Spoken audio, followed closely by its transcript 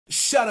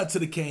Shout out to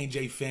the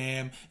K&J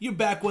Fam. You're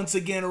back once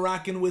again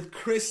rocking with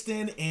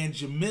Kristen and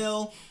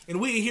Jamil. And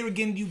we're here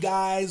again, you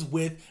guys,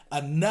 with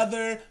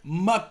another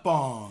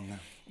mukbang.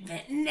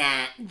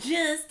 Not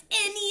just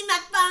any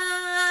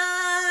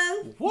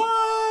mukbang.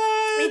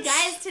 What? Hey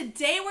guys,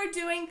 today we're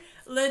doing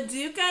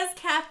Ludukas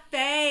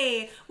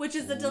Cafe, which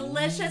is a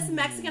delicious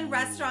Mexican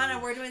restaurant,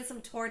 and we're doing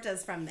some tortas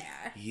from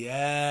there.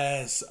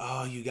 Yes.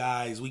 Oh, you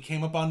guys, we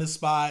came up on this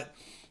spot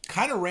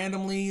kind of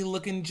randomly,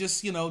 looking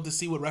just, you know, to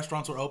see what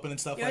restaurants were open and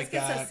stuff like that. You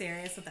always get so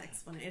serious with the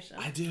explanation.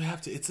 I do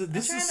have to.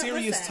 This is a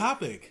serious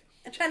topic.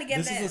 I'm trying to get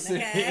it in,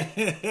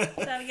 okay?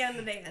 I'm trying to get in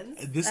the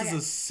dance. This is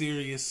a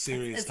serious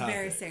topic. It's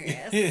very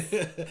serious.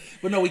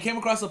 But no, we came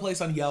across a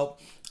place on Yelp.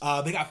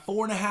 They got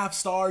 4.5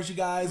 stars, you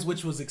guys,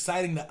 which was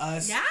exciting to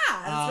us. Yeah,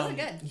 it's really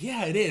good.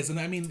 Yeah, it is. And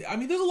I mean,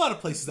 there's a lot of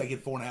places that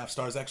get 4.5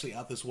 stars actually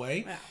out this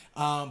way.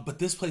 Yeah. But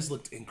this place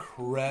looked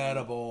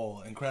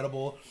incredible.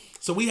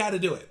 So we had to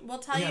do it. We'll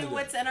tell you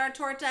what's in our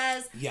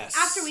tortas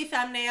after we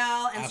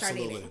thumbnail and start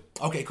eating.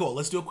 Okay, cool.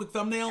 Let's do a quick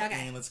thumbnail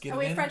and let's get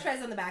it in. French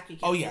fries on the back. You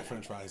oh, yeah,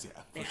 French fries,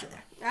 for sure.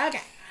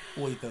 Okay.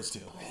 We'll eat those too.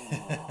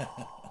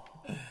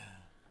 All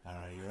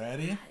right, you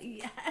ready?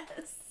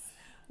 Yes.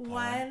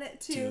 One,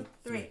 two,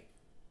 three.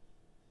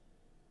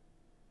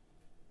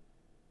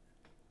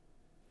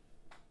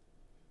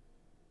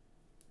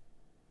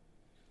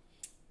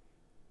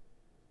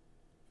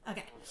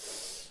 Okay,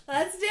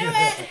 let's do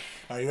it.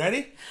 Are you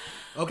ready?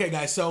 Okay,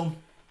 guys, so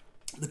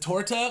the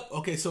torta.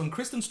 Okay, so in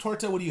Kristen's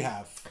torta, what do you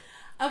have?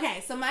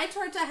 Okay, so my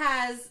torta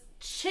has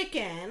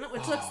chicken,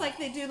 which looks like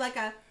they do like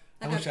a...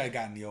 I wish I had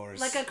gotten yours.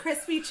 Like a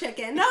crispy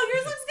chicken. No,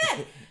 yours looks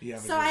good. Yeah,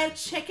 so I have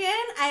chicken.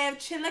 I have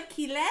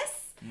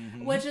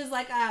chilaquiles, which is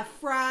like a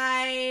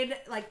fried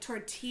like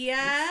tortilla,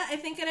 I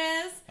think it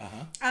is.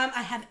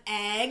 I have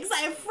eggs.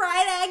 I have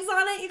fried eggs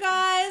on it, you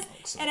guys.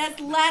 It has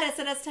lettuce.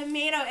 It has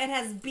tomato. It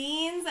has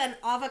beans and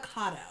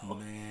avocado.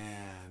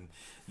 Man,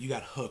 you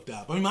got hooked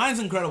up. I mean, mine's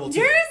incredible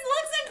too. Yours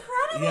looks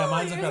incredible. Yeah,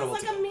 mine's incredible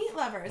too. Yours is like a meat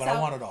lover. But I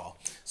want it all.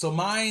 So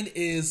mine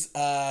is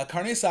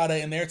carne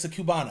asada, and there it's a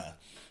cubana.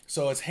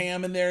 So it's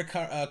ham in there,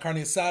 carne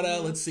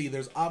asada. Let's see,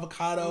 there's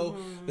avocado.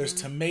 There's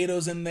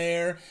tomatoes in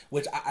there,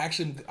 which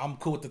I'm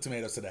cool with the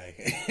tomatoes today.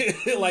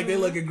 Like, they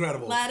look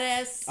incredible.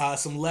 Lettuce.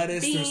 Some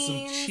lettuce. Beans. There's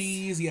some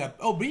cheese. Yeah.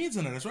 Oh, beans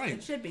in it. That's right.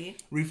 It should be.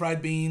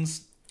 Refried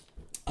beans.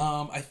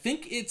 I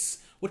think it's,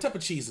 what type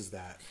of cheese is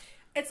that?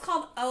 It's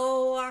called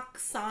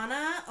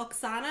Oksana.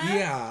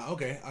 Yeah,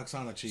 okay.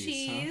 Oksana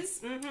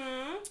cheese.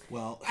 Huh?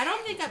 Well, I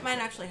don't think that mine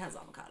actually has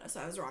avocado, so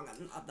I was wrong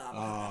on the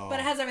avocado. But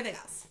it has everything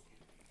else.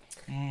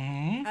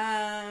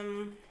 Yeah.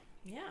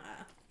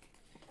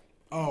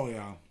 Oh,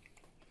 yeah.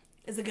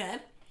 Is it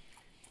good?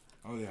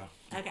 Oh, yeah.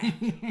 Okay.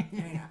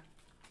 There you go.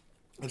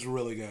 It's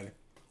really good.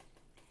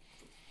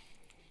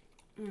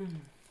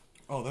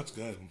 Oh, that's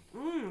good.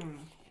 Oh,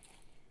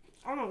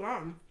 my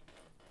God.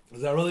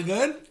 Is that really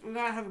good? We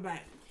gotta have a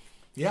bite.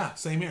 Yeah,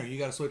 same here. You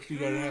gotta switch. You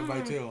gotta have a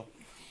bite, too.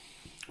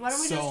 Why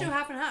don't we just do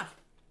half and half?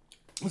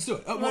 Let's do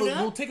it.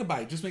 We'll take a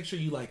bite. Just make sure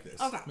you like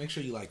this. Okay. Make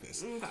sure you like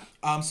this.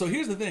 Okay. So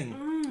here's the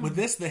thing. With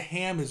this, the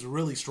ham is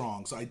really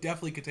strong. So I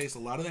definitely could taste a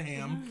lot of the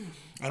ham.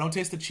 I don't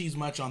taste the cheese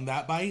much on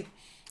that bite.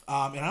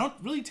 And I don't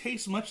really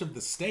taste much of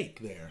the steak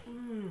there.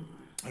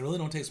 I really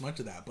don't taste much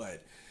of that.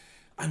 But,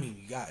 I mean,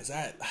 you guys,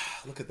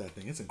 look at that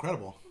thing. It's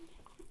incredible.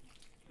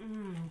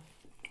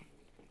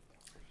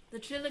 The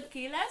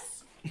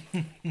chilaquiles?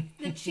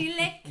 the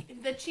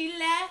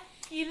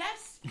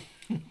chilaquiles?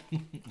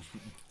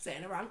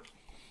 Saying it wrong.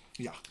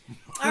 Yeah.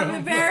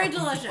 Are very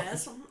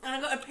delicious.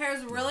 And it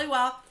pairs really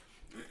well.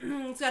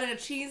 It's got a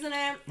cheese in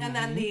it. And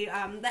then the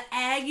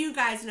egg, you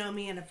guys know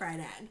me and a fried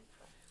egg.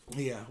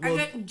 Yeah. Well, I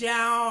get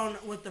down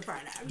with the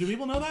fried egg. Do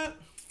people know that?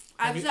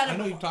 I've said it I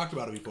know you've talked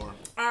about it before.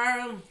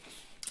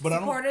 But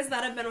supporters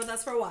that have been with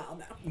us for a while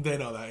now. They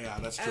know that, yeah,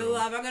 that's true.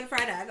 I love a good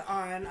fried egg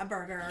on a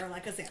burger or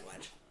like a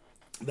sandwich.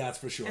 That's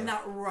for sure. And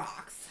that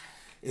rocks.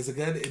 Is it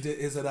good?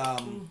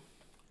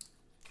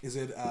 Is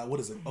it, what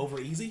is it, over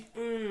easy?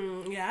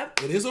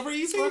 Yep. It is over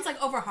easy? Well, it's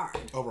like over hard.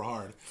 Over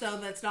hard. So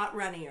that's not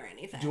runny or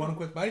anything. Do you want a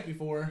quick bite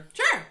before?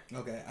 Sure.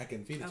 Okay, I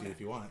can feed it to you if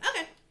you want.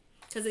 Okay.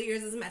 Because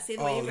yours is messy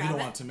the way you grab it. Oh, you don't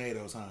want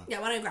tomatoes, huh?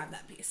 Yeah, why don't you grab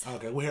that piece?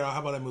 Okay, well, here,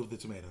 how about I move the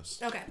tomatoes?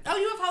 Okay. Oh,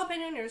 you have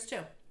jalapeno in yours,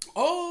 too.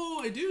 Oh,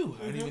 I do.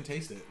 I didn't even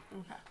taste it.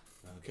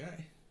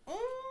 Okay.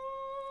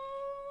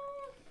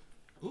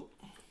 Ooh,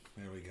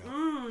 there we go.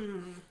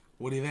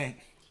 What do you think?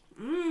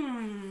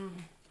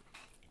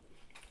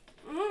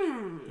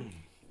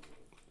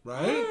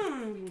 Right?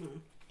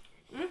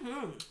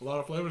 A lot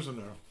of flavors in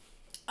there.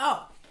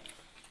 Oh.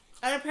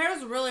 And it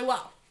pairs really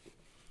well.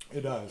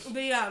 It does.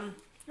 The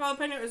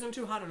jalapeno isn't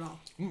too hot at all.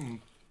 You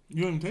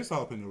didn't taste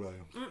jalapeno, really.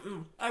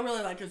 I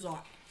really like it a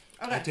lot.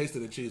 Okay. I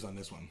tasted the cheese on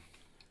this one.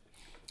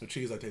 The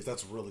cheese I taste,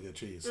 that's really good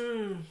cheese.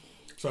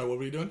 Sorry, what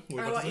were you doing?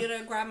 I want you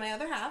to grab my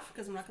other half,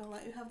 because I'm not going to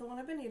let you have the one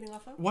I've been eating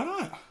off of. Why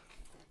not?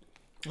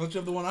 Let you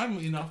have the one I'm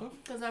eating off of.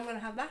 Because I'm going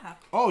to have that half.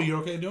 Oh, you're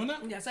okay doing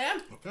that? Yes, I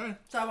am. Okay.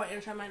 So I want you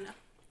to try mine now.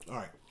 All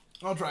right.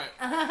 I'll try it.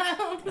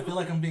 I feel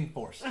like I'm being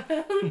forced.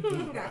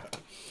 Yeah.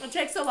 It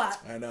takes a lot.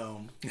 I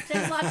know. It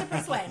takes a lot to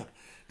persuade.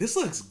 This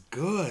looks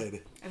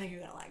good. I think you're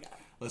gonna like it.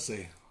 Let's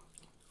see.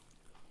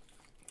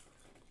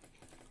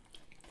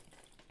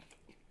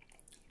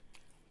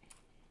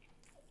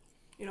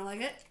 You don't like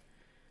it?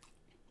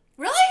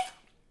 Really?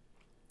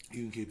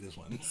 You can keep this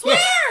one. Swear!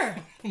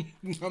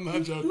 I'm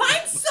not joking.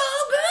 Mine's so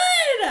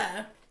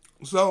good!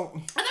 So. I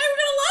thought you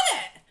were gonna love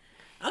it.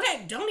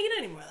 Okay, don't eat it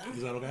anymore then.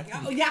 Is that okay?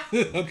 Oh, yeah.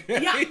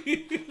 Okay. Yeah,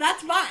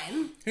 that's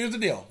fine. Here's the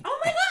deal. Oh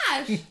my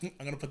gosh. I'm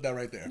going to put that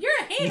right there. You're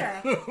a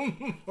hater.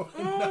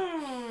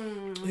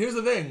 Here's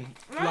the thing.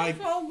 That's like,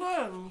 so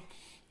good.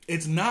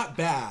 it's not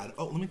bad.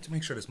 Oh, let me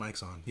make sure this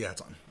mic's on. Yeah,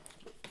 it's on.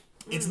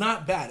 It's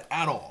not bad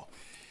at all.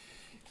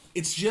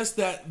 It's just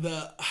that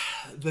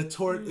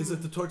is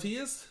it the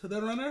tortillas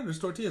that are on there? There's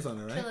tortillas on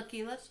there, right?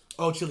 Chilaquiles.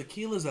 Oh,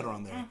 chilaquiles that are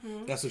on there.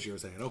 That's what you were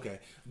saying. Okay.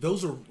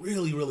 Those are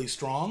really, really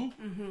strong.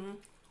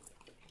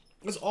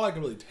 That's all I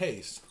can really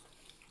taste.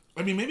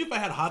 I mean, maybe if I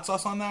had hot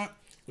sauce on that,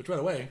 which right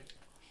away,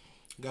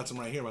 got some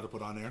right here about to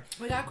put on there.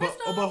 We got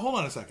Crystal. But hold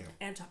on a second.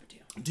 And Torta.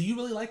 Do you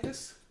really like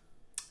this?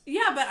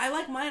 Yeah, but I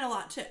like mine a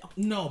lot too.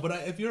 No,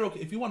 but if you're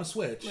okay, if you want to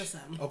switch, Listen.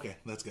 Okay,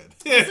 that's good.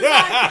 This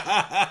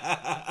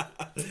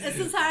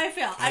is how I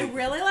feel. I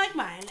really like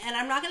mine, and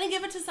I'm not going to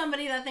give it to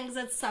somebody that thinks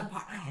it's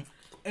subpar.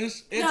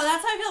 It's, no,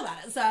 that's how I feel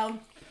about it. So,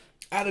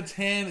 out of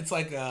 10, it's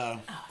like oh,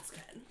 it's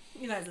good.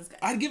 You guys, it's good.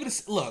 I'd give it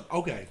a look.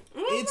 Okay,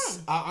 it's.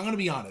 I'm going to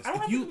be honest. I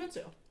don't have to convince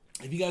you.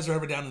 If you guys are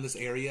ever down in this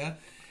area,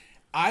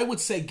 I would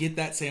say get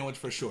that sandwich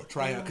for sure.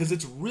 Try it out because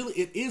it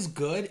is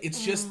good.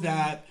 It's just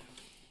that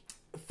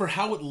for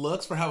how it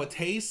looks, for how it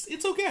tastes,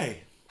 it's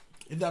okay.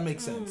 If that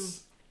makes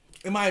sense,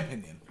 in my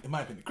opinion.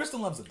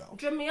 Kristen loves it though.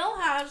 Jamil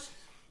has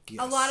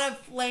a lot of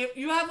flavor.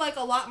 You have like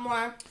a lot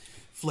more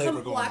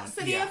flavor going on.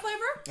 Complexity of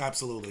flavor.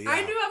 Absolutely. Yeah.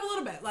 I do have a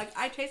little bit. Like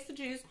I taste the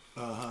cheese.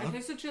 I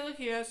taste the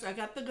chilaquiles. I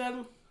got the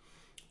good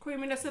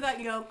creaminess of that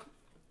yolk.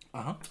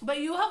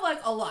 But you have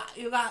like a lot.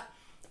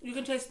 You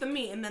can taste the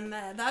meat and then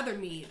the other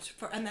meat,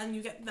 and then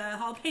you get the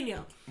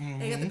jalapeno.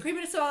 And you get the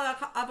creaminess of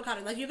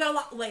avocado. Like you got a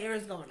lot of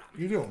layers going on.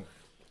 You do.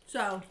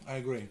 So I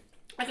agree.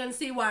 I can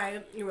see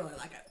why you really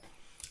like it.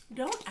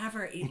 Don't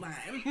ever eat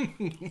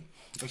mine.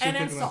 And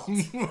insult.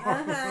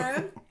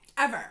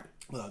 Ever.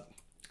 Look.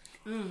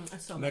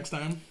 It's so next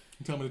time,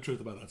 tell me the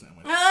truth about that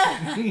sandwich.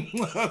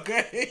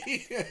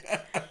 Okay.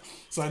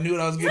 So I knew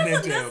what I was getting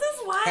into. This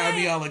is why. Had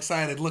me all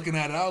excited looking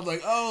at it. I was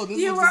like, oh, this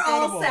is incredible. You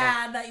were all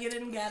sad that you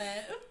didn't get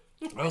it.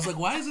 I was like,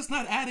 why is this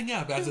not adding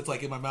up? As it's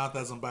like in my mouth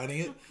as I'm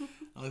biting it.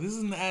 I'm like, this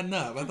isn't adding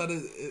up. I thought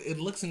it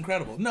looks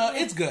incredible. No,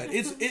 it's good.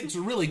 It's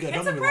really good.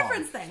 It's don't a get me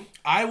preference wrong. thing.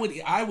 I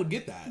would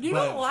get that. You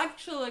don't like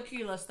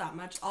chilaquiles that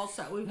much.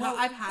 Also,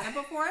 I've had it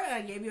before, and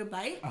I gave you a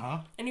bite,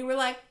 and you were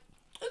like,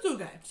 "It's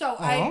okay." So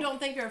I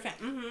don't think you're a fan.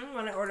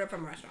 When I order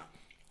from a restaurant,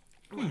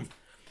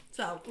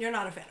 so you're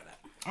not a fan of it.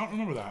 I don't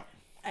remember that.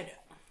 I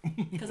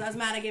do, because I was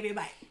mad I gave you a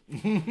bite.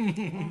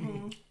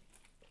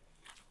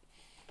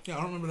 Yeah,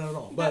 I don't remember that at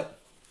all. But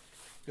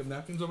you have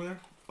napkins over there?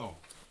 Oh.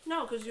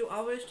 No, because you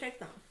always take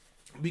them.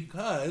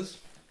 Because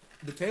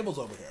the table's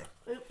over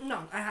here.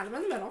 No, I had them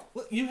in the middle.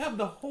 Look, you have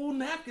the whole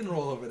napkin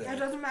roll over there. It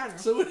doesn't matter.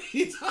 So what are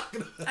you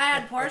talking about? I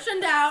had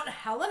portioned out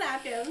hella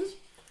napkins.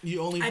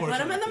 You only I put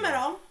them in the napkin.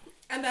 middle,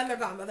 and then they're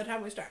gone by the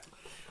time we start.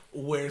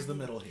 Where's the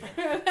middle here?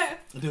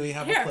 Do we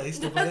have a place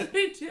to put it?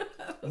 We do.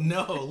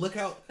 No, look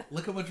how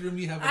much room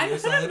you have on your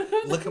side.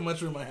 Look how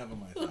much room I have on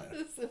my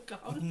side.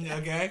 Calm down.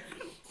 Okay?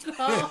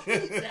 Calm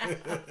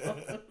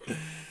down.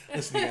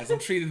 Listen, guys, I'm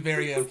treated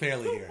very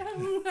unfairly here.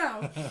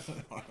 No.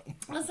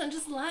 Listen,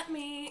 just let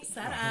me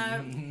set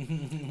up.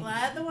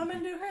 Let the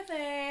woman do her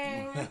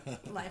thing.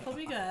 Life will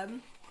be good.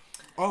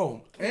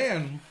 Oh,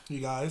 and you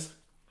guys,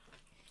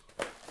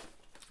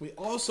 we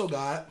also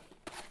got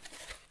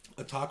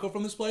a taco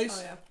from this place.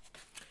 Oh, yeah.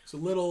 It's a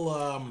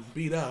little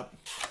beat up.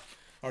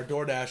 Our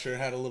DoorDasher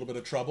had a little bit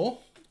of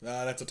trouble.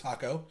 That's a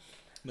taco.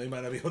 You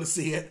might not be able to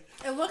see it.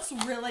 It looks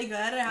really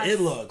good. It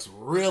looks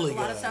really good.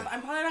 A lot of stuff.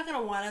 I'm probably not going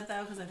to want it,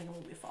 though, because I think it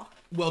will be full.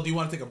 Well, do you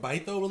want to take a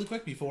bite, though, really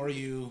quick before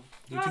you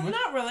do too much?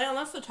 Not really,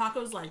 unless the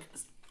taco's, like,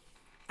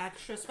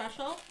 extra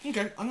special.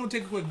 Okay, I'm going to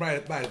take a quick bite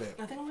of it.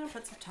 I think I'm going to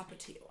put some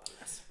tapatio on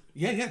this.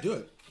 Yeah, do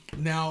it.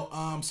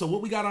 Now, so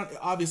what we got on,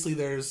 obviously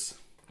there's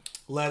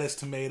lettuce,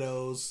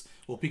 tomatoes,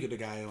 pico de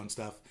gallo and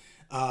stuff.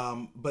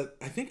 But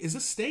I think, is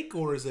this steak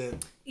or is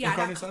it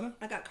carne asada?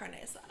 I got carne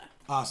asada.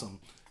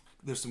 Awesome.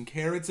 There's some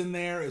carrots in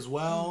there as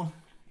well.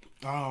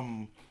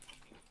 They're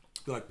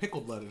like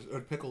pickled lettuce or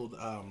pickled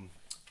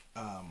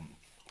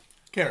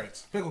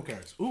carrots. Pickled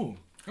carrots. Ooh,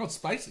 oh, it's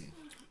spicy.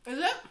 Is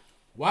it?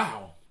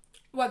 Wow.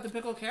 What, the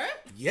pickled carrot?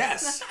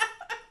 Yes.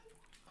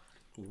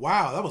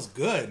 Wow, that was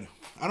good.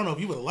 I don't know if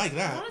you would have liked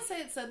that. I want to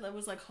say it said that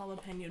was like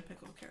jalapeno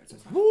pickled carrots or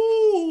something.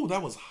 Woo,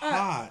 that was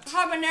hot.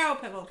 Habanero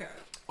pickled carrot.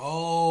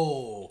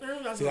 Oh,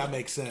 see, that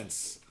makes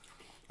sense.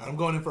 I'm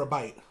going in for a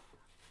bite.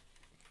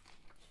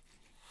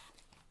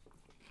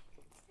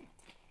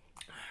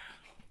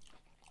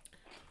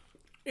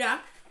 Yeah.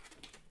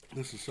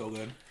 This is so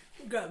good.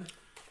 Good.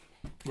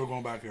 We're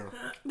going back here.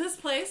 This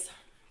place.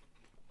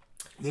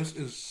 This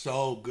is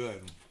so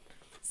good.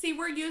 See,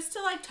 we're used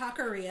to like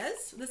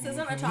taquerias. This isn't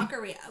a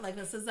taqueria. Like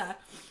this is a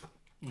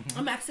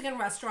a Mexican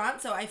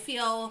restaurant, so I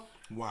feel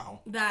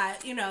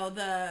that, you know,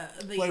 the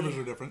flavors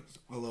are different,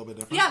 a little bit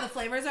different. Yeah, the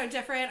flavors are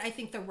different. I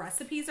think the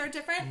recipes are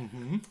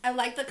different. I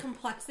like the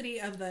complexity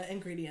of the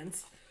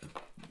ingredients.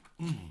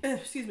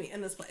 Excuse me,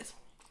 in this place.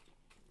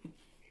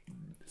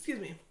 Excuse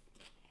me.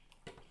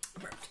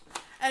 Burped.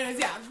 Anyways,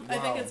 yeah, I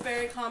think it's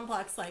very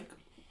complex, like,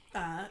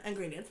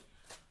 ingredients.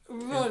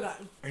 Really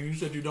good. And you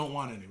said you don't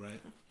want any,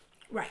 right?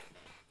 Right.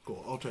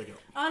 Cool, I'll take it.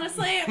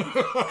 Honestly,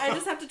 I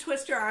just have to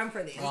twist your arm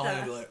for these. I'll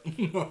handle it.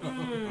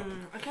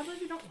 I can't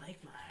believe you don't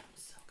like mine.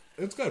 It's so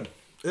good. It's good.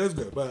 It is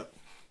good, but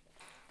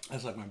I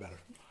just like mine better.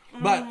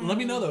 But let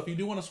me know, though, if you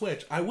do want to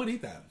switch. I would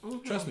eat that.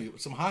 Trust me.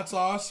 Some hot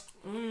sauce.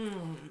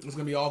 It's going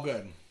to be all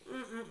good.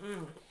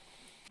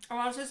 I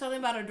want to say something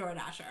about a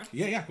DoorDasher.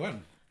 Yeah, go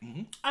ahead.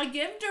 I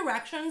give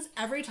directions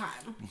every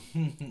time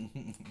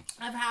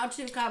of how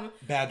to come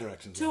bad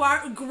directions to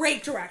our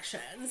great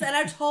directions. And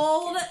I've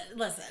told,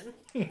 listen,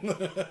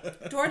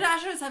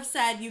 DoorDashers have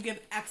said you give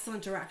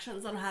excellent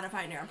directions on how to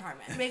find your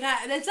apartment.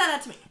 Because they said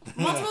that to me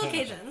multiple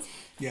occasions.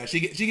 Yeah, she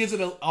gets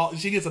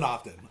it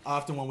often.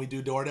 Often when we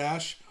do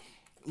DoorDash,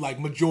 like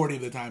majority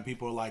of the time,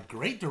 people are like,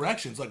 great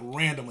directions. Like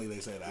randomly they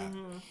say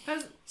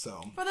that.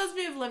 So for those of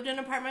you who've lived in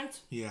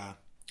apartments, you have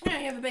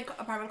a big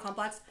apartment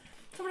complex.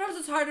 Sometimes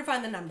it's hard to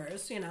find the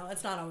numbers, you know,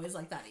 it's not always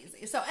like that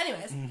easy. So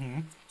anyways,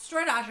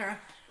 DoorDasher,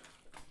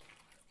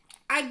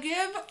 I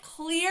give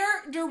clear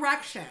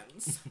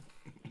directions.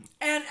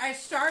 And I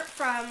start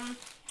from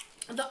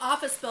the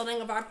office building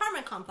of our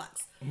apartment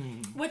complex,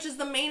 which is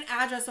the main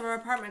address of our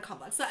apartment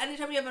complex. So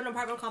anytime you have an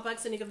apartment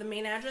complex and you give the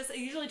main address, it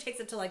usually takes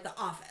it to like the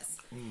office.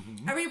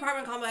 Every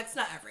apartment complex,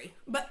 not every,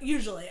 but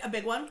usually a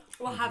big one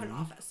will have an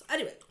office.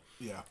 Anyway,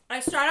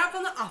 I start out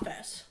from the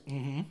office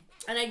and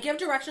I give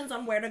directions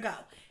on where to go.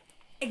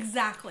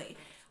 Exactly.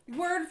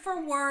 Word for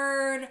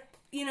word,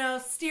 you know,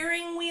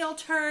 steering wheel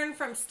turn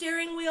from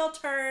steering wheel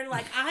turn.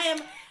 Like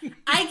I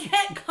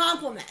get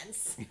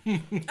compliments.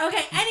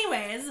 Okay,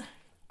 anyways,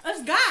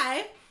 this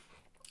guy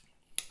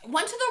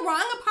went to the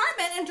wrong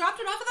apartment and dropped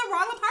it off at the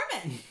wrong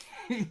apartment.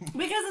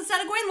 Because instead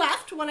of going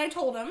left when I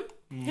told him,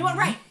 he went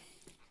right.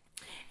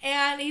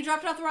 And he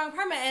dropped it off the wrong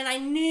apartment and I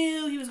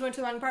knew he was going to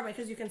the wrong apartment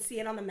because you can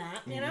see it on the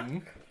map, you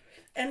know?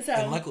 And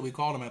luckily we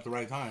called him at the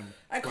right time.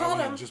 I called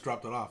him. And just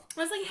dropped it off.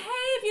 I was like, hey,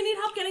 if you need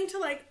help getting to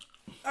like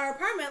our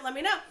apartment, let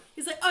me know.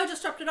 He's like, oh, I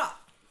just dropped it off.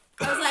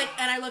 I was like,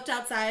 and I looked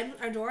outside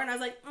our door and I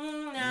was like,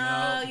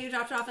 no, you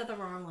dropped it off at the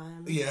wrong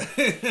one. Yeah.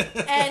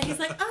 And he's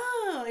like,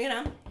 oh, you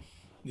know.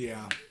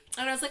 Yeah.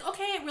 And I was like,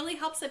 okay, it really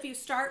helps if you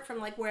start from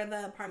like where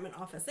the apartment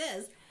office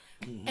is.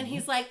 And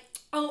he's like,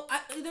 oh,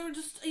 there were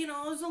just, you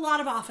know, there's a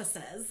lot of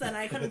offices and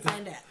I couldn't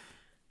find it.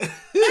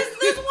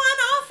 There's one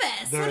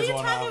office. What are you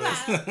talking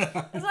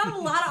about? There's not a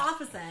lot of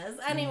offices.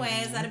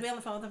 Anyways, I had to be on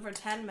the phone with him for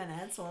 10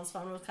 minutes while his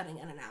phone was cutting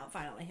in and out.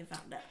 Finally, he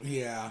found it.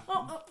 Yeah.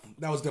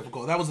 That was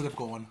difficult. That was a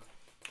difficult one.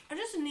 I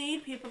just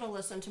need people to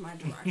listen to my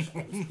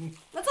directions.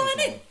 That's all I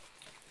need.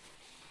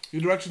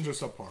 Your directions are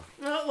subpar.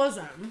 No, it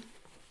wasn't.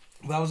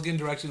 If I was getting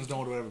directions, no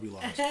one would ever be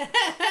lost.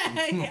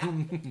 Yeah.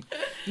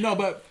 No,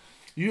 but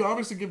you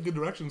obviously give good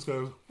directions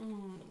because...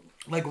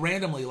 Like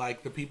randomly,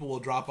 like the people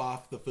will drop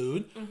off the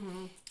food.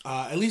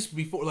 At least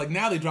before, like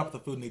now they drop the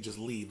food and they just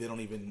leave. They don't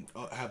even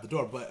have the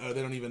door, but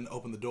they don't even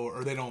open the door,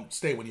 or they don't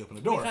stay when you open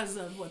the door because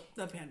of what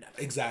the pandemic.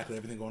 Exactly,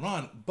 everything going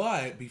on.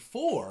 But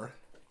before,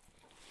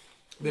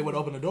 they would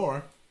open the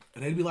door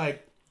and they'd be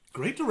like,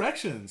 "Great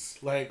directions!"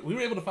 Like we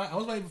were able to find. I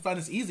was able to find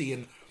this easy,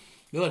 and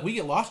they're like, "We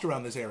get lost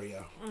around this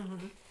area."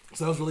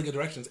 So that was really good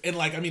directions, and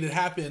like I mean, it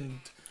happened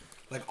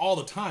like all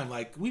the time.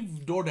 Like we've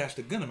DoorDashed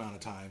a good amount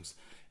of times.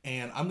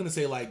 And I'm gonna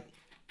say like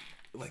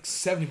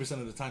 70%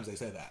 of the times they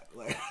say that,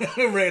 like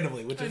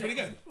randomly, which is pretty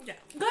good. Yeah,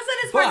 because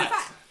it is hard to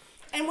find.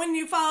 And when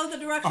you follow the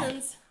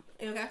directions,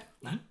 you okay?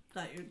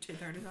 Thought you were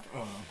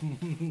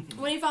 2:30.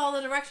 When you follow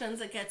the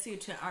directions, it gets you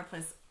to our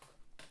place,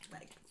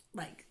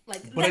 like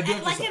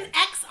an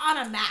X on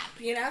a map,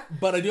 you know.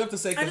 But I do have to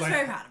say, I'm just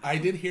very proud of I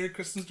did hear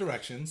Kristen's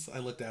directions. I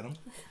looked at them,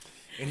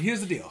 and here's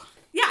the deal.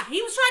 Yeah, he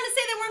was trying to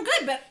say they weren't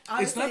good, but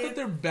honestly, it's not that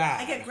they're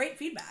bad. I get great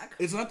feedback.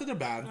 It's not that they're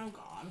bad. Oh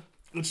God.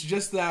 It's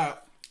just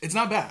that it's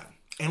not bad.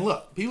 And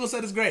look, people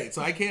said it's great,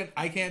 so I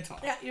can't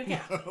talk. Yeah, you can.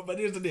 But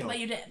here's the deal. But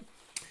you did.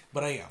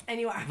 But I am. And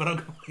you are. But I'm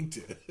going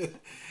to.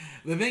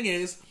 The thing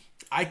is,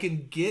 I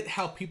can get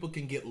how people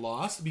can get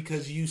lost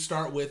because you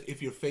start with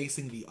if you're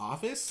facing the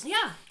office.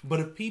 Yeah.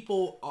 But if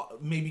people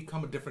maybe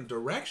come a different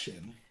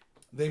direction,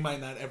 they might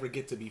not ever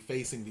get to be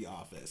facing the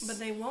office. But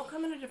they won't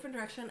come in a different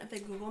direction if they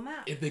Google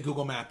Map. If they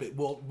Google Map it,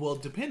 well,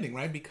 depending,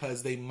 right?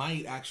 Because they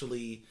might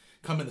actually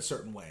come in a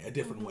certain way, a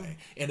different way.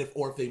 And if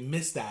they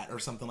miss that or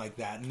something like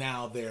that,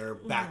 now they're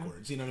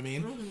backwards. You know what I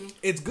mean?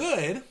 It's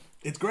good.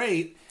 It's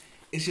great.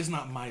 It's just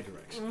not my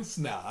directions.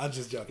 No, I'm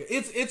just joking.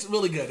 It's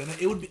really good. And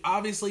it would be,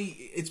 obviously,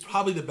 it's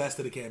probably the best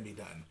that it can be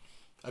done.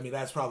 I mean,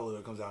 that's probably what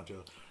it comes down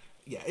to.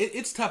 Yeah,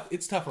 it's tough.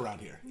 It's tough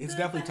around here. It's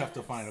definitely tough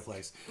to find a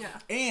place. Yeah.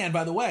 And,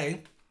 by the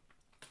way,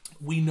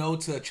 we know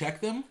to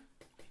check them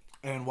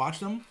and watch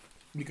them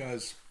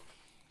because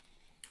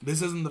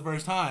this isn't the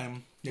first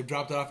time they've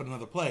dropped it off at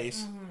another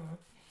place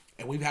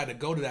and we've had to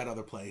go to that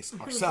other place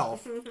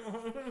ourselves,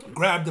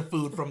 grab the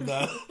food from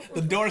the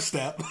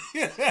doorstep,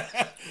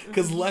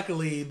 because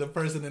luckily the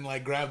person didn't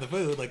like grab the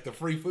food, like the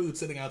free food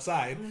sitting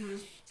outside.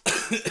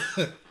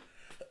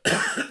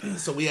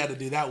 So we had to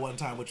do that one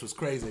time, which was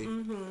crazy.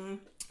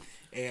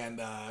 And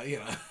you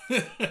know,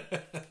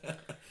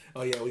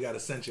 oh yeah, we got to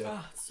send you.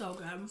 Oh, so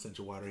good. Send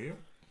you water here.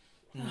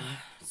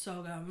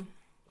 So good.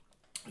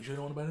 You sure you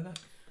don't want a bite of that?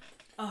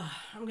 Oh,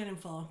 I'm getting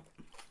full.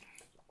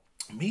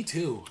 Me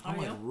too. I'm Are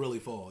like you? really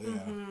full,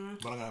 yeah. But I'm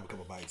gonna have a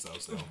couple bites though.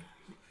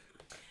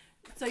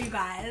 So you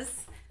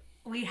guys,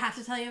 we have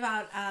to tell you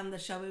about the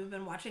show we've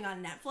been watching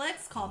on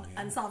Netflix called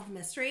Unsolved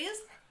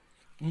Mysteries.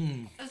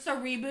 It's a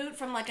reboot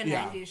from like a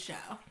 90s show.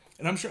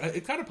 And I'm sure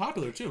it's kind of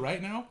popular too,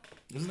 right now?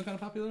 Isn't it kind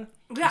of popular?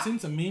 Yeah. I've seen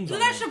some memes You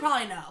on guys it. should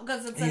probably know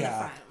because it's in the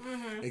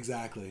front.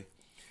 Exactly.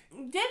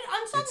 Did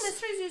Unsolved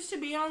Mysteries used to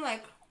be on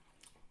like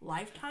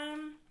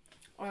Lifetime?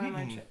 Or am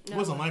I no, it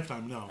wasn't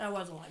Lifetime, no. It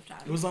wasn't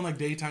Lifetime. It was on like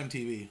daytime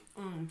TV.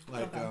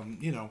 Like, okay.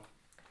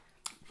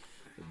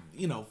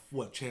 You know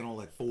what channel,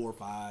 like 4,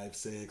 5,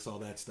 6, all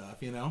that stuff,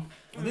 you know?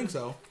 I think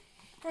so.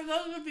 For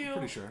those of you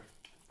Pretty sure.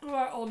 who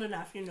are old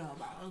enough, you know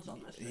about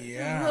Unsolved Mysteries.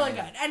 Yeah. It's really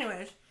good.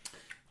 Anyways.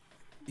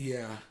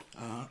 Yeah.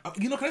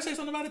 Can I say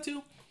something about it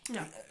too?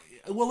 No.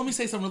 Well, let me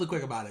say something really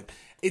quick about it.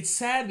 It's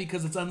sad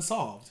because it's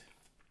unsolved.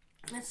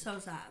 It's so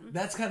sad.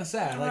 That's kind of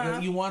sad.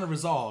 Like, you want to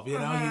resolve, you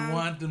know? You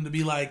want them to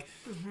be like,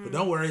 but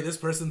don't worry, this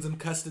person's in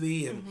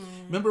custody. And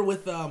remember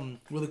with,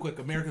 really quick,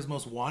 America's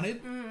Most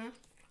Wanted?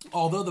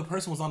 Although the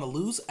person was on the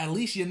loose, at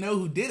least you know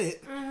who did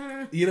it.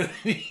 You know what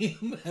I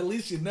mean? At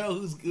least you know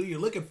who you're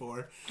looking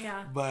for.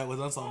 Yeah. But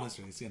with Unsolved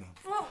Mysteries, you know.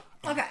 Well,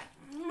 okay.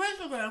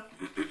 Basically,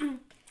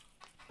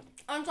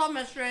 Unsolved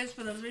Mysteries,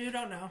 for those of you who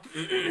don't know,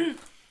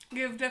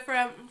 give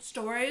different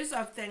stories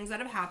of things that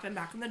have happened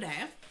back in the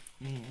day.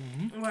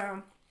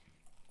 Where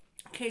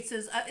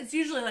cases, it's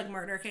usually like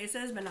murder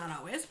cases, but not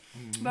always.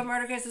 But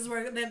murder cases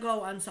where they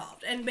go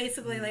unsolved. And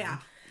basically, like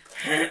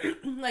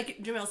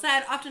Jamil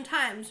said,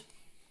 oftentimes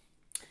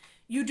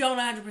you don't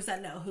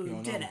 100% know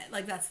who did it.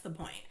 Like, that's the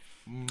point.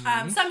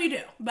 Some you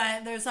do,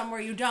 but there's some where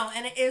you don't.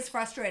 And it is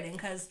frustrating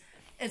because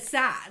it's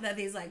sad that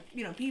these, like,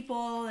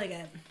 people, they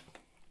get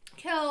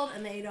killed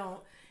and they don't,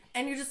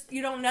 and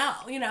you don't know,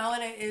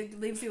 and it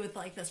leaves you with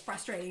like this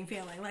frustrating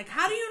feeling. Like,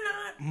 how do you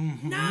not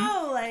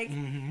know? Like,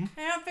 I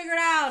don't figure it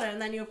out.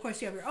 And then you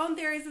have your own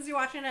theories as you're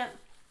watching it.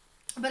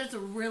 But it's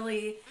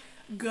really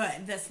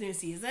good this new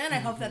season. I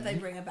hope that they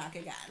bring it back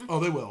again. Oh,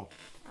 they will.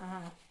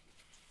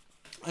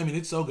 I mean,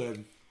 it's so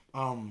good.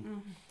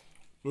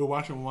 We were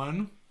watching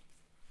one.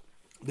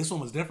 This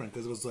one was different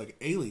because it was like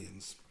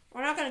aliens.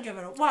 We're not going to give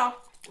it we'll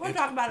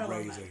talk about it a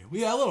little bit.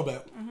 Yeah, a little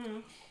bit.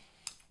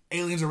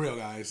 Aliens are real,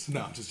 guys.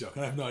 No, I'm just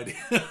joking. I have no idea.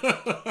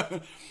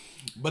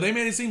 But they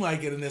made it seem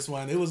like it in this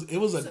one. It was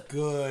a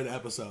good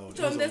episode.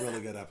 It was a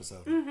really good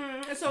episode.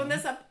 So in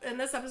this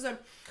episode,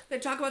 they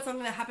talk about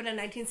something that happened in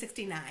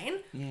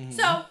 1969.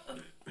 So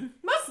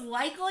most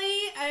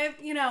likely,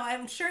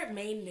 I'm sure it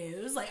made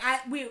news. Like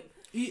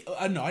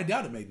no, I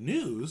doubt it made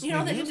news. You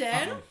don't think it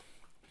did?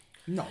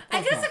 No,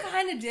 I guess it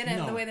kind of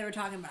didn't the way they were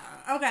talking about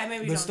it. Okay,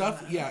 maybe you the don't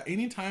stuff. know about Yeah,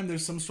 anytime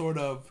there's some sort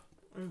of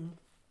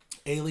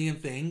alien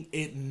thing,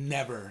 it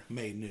never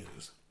made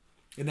news.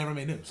 It never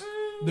made news.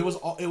 There was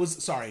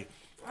the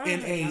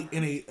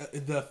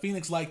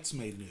Phoenix Lights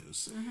made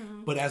news,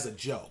 but as a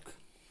joke.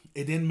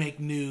 It didn't make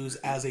news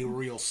as a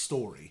real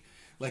story,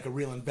 like a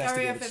real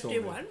investigative story.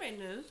 Area 51 made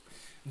news.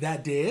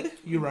 That did.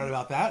 You're right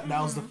about that.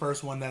 That was the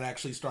first one that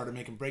actually started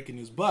making breaking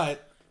news,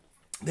 but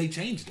they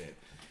changed it.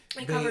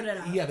 They covered it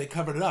up. Yeah, they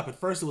covered it up.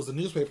 At first, it was a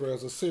newspaper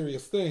as a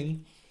serious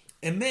thing,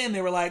 and then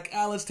they were like,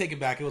 let's take it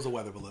back. It was a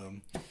weather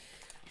balloon.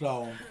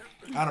 So,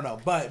 I don't know.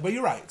 But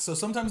you're right. So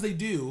sometimes they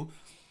do,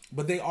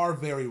 but they are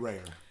very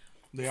rare.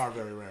 They are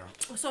very rare.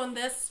 So in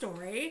this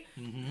story...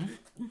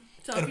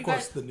 So and of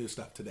course, the new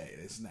stuff today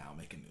is now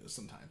making news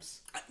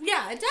sometimes.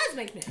 Yeah, it does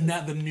make news.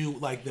 Not the new,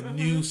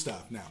 new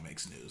stuff now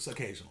makes news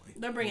occasionally.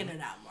 They're bringing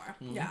it out more.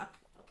 Yeah.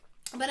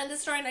 But in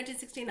this story, in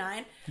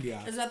 1969,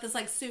 it's about this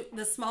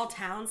this small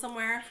town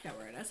somewhere. I forget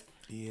where it is.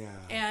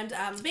 Yeah. And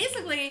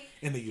basically...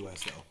 In the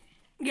U.S., though.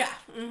 Yeah.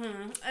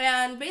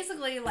 And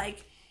basically, I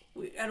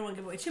don't want to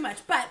give away too much,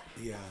 but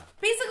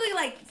basically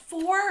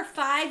 4 or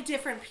 5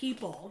 different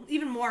people,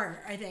 even more,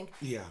 I think,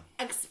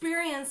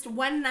 experienced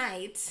one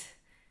night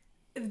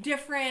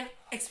different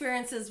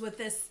experiences with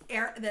this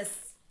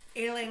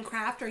alien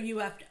craft or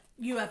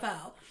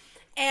UFO.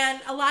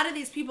 And a lot of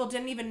these people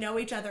didn't even know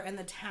each other in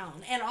the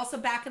town. And also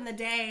back in the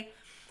day,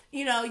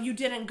 you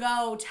didn't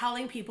go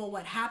telling people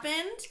what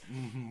happened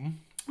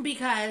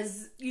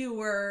because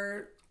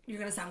you're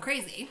going to sound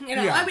crazy.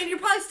 I mean, you're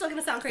probably still going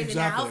to sound crazy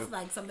now if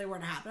something were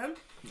to happen.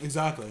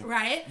 Exactly.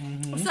 Right?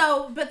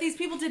 So, but these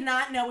people did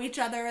not know each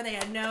other. They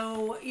had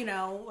no,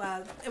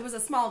 it was a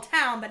small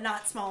town, but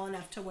not small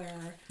enough to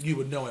where... You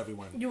would know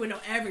everyone. You would know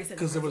every single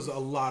because there was a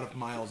lot of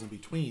miles in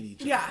between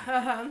each other.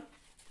 Yeah,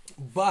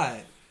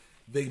 But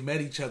they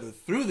met each other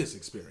through this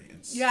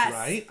experience. Yes.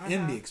 Right?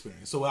 In the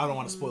experience. So I don't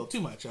want to spoil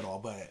too much at all,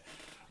 but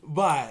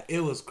But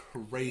it was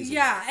crazy.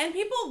 Yeah, and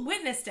people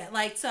witnessed it.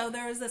 Like, so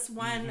there was this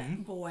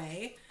one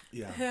boy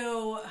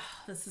who,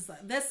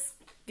 this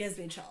gives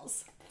me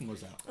chills. What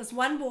was that? This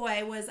one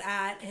boy was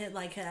at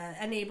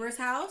a neighbor's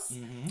house,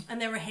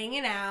 and they were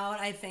hanging out.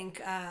 I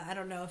think, I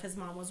don't know if his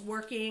mom was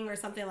working or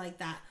something like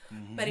that,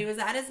 but he was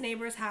at his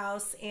neighbor's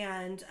house,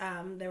 and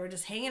they were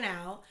just hanging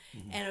out,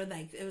 and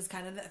it was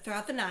kind of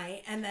throughout the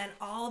night, and then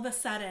all of a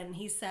sudden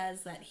he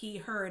says that he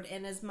heard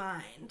in his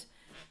mind,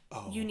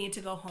 you need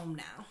to go home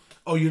now.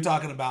 Oh, you're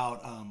talking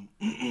about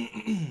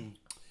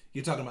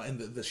you're talking about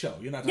in the show.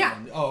 You're not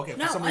talking about... Oh, okay.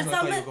 For some reason I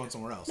thought you were going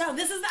somewhere else. No,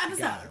 this is the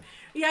episode.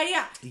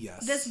 Yeah.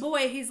 Yes. This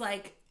boy, he's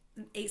like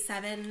 8,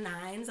 7,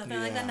 9, something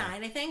like that.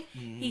 9, I think.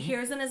 He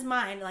hears in his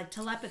mind, like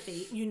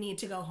telepathy, you need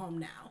to go home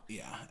now.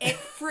 Yeah. It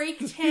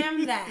freaked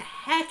him the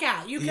heck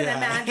out. You can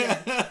imagine.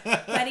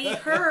 But he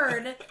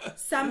heard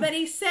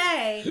somebody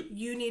say,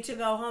 you need to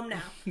go home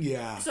now.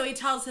 Yeah. So he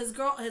tells his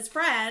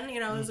friend,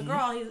 who's a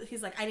girl,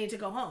 he's like, I need to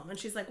go home. And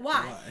she's like,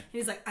 why? And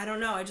he's like, I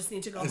don't know. I just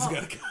need to go home. I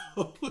just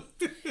gotta go.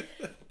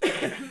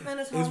 And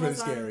his home was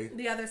scary. on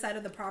the other side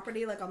of the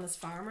property, like on this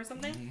farm or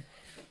something.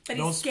 But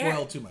don't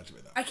spoil too much of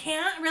it, though. I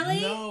can't,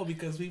 really? No,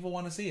 because people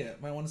want to see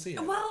it. Might want to see it.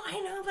 Well,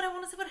 I know, but I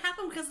want to see what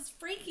happened because it's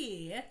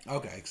freaky.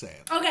 Okay, say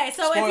it. Okay,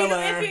 so spoiler.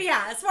 if you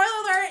spoiler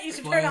alert, you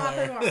can turn it off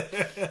if you want.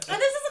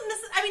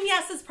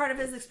 Yes, it's part of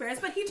his experience,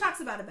 but he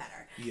talks about it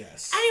better.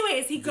 Yes.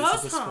 Anyways, he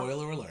goes is home.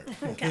 Spoiler alert.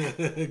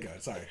 Okay.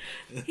 Good, sorry.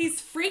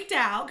 He's freaked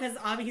out because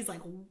he's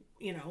like,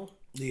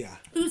 Yeah.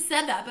 Who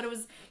said that? But he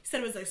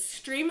said it was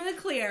extremely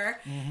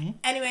clear.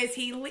 Anyways,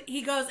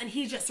 he goes and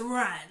he just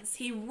runs.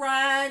 He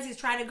runs. He's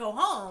trying to go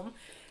home.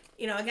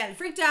 Again,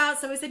 freaked out.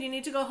 Somebody said, you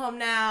need to go home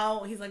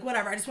now. He's like,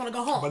 whatever. I just want to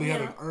go home. But he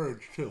had an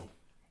urge, too.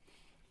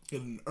 He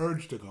had an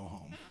urge to go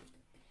home.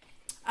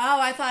 Oh,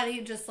 I thought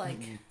he just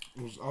like...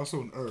 It was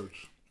also an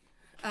urge.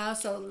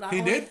 So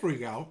he did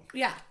freak out.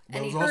 Yeah. But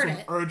and it was also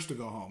an urge to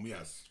go home,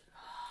 yes.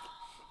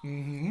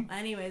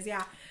 Anyways,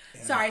 yeah.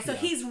 Sorry, so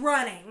he's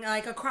running,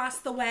 like, across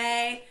the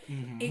way.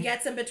 He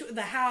gets in between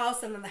the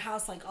house, and then the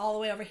house, like, all the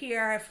way over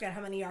here. I forget how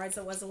many yards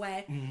it was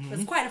away. It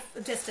was quite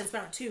a distance, but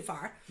not too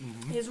far.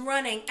 He's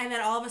running, and then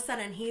all of a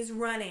sudden, he's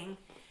running.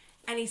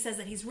 And he says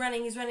that he's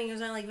running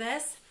like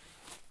this.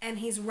 And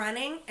he's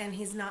running, and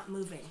he's not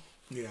moving.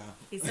 Yeah.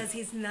 He says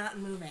he's not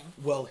moving.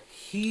 Well,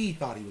 he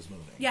thought he was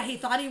moving. Yeah, he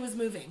thought he was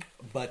moving.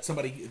 But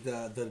somebody,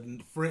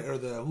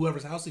 the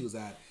whoever's house he was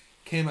at,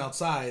 came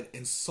outside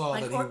and saw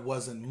that he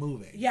wasn't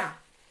moving. Yeah.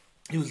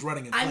 He was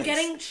running in place. I'm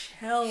getting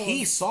chills.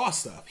 He saw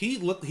stuff. He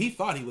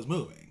thought he was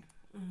moving.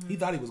 He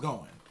thought he was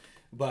going.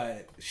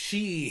 But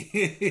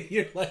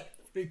you're like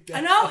freaked out.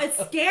 I know, it's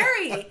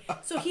scary.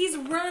 So he's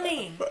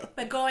running,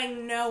 but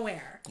going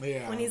nowhere.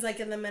 Yeah. When he's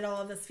like in the middle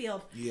of this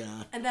field.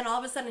 Yeah. And then all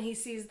of a sudden he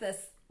sees this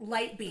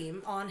light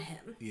beam on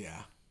him.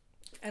 Yeah.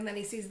 And then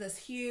he sees this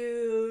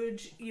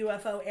huge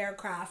UFO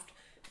aircraft,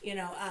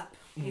 up.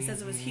 He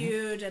says it was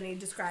huge and he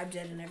described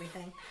it and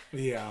everything.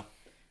 Yeah.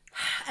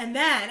 And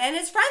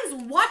his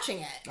friend's watching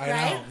it, right?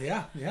 I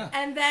know. Yeah.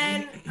 And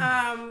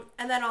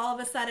then all of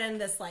a sudden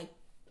this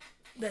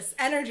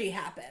energy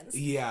happens.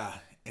 Yeah.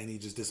 And he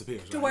just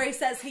disappears. To where he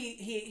says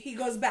he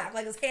goes back,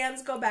 like his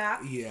hands go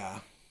back. Yeah.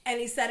 And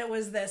he said it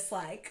was this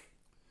like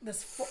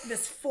this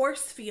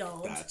force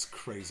field. That's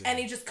crazy. And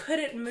he just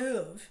couldn't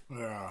move.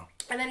 Yeah.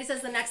 And then he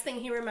says the next thing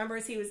he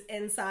remembers, he was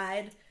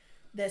inside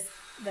this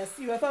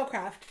UFO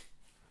craft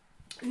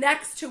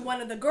next to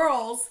one of the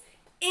girls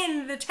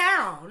in the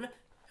town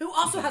who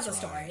also has a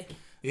story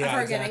of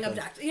her getting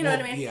abducted. You know what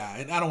I mean? Yeah,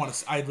 and I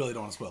really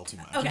don't want to spoil too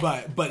much.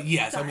 Okay. But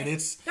yes, Sorry. I mean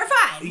they're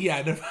fine.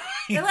 Yeah, they're fine.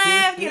 They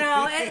lived,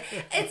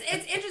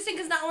 it's interesting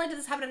because not only did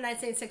this happen in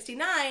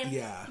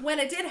 1969, when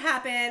it did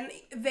happen,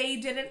 they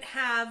didn't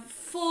have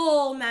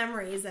full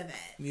memories of it.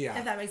 Yeah.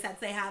 If that makes sense.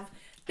 They have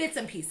bits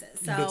and pieces.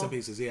 So, bits and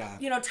pieces, yeah.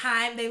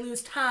 They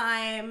lose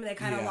time. They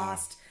kind of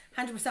lost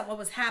 100% what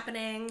was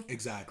happening.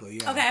 Exactly,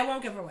 yeah. Okay, I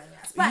won't give away the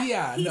rest. But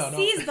he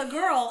sees the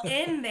girl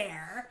in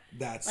there.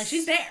 That's... Like,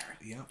 she's there.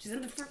 Yeah. She's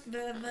in the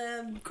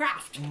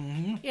craft.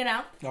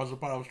 That was the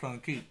part I was trying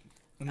to keep.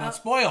 And not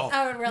spoil.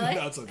 Oh, really?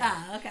 That's okay.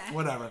 Oh, okay.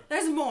 Whatever.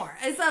 There's more.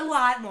 It's a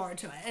lot more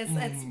to it.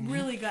 It's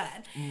really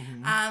good.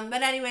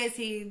 But anyways,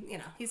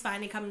 he's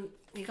fine. He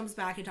comes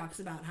back. He talks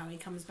about how he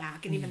comes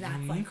back, and even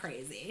that's like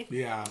crazy.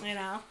 Yeah.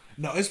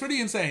 No, it's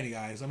pretty insane, you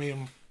guys. I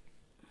mean,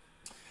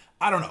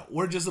 I don't know.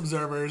 We're just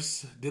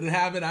observers. Did it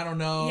happen? I don't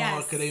know.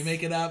 Yes. Could they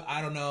make it up?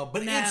 I don't know.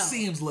 But it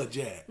seems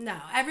legit. No,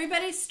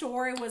 everybody's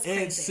story was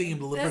crazy. It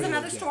seemed legit. There's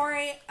another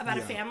story about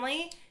a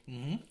family.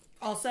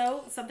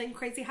 Also, something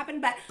crazy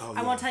happened, but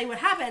I won't tell you what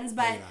happens.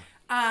 But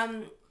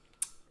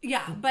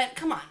but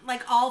come on,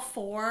 like all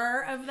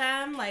 4 of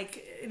them,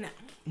 like no.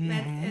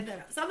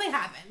 Something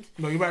happened.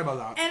 No, you're right about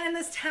that. And in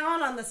this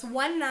town on this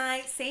one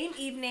night, same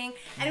evening,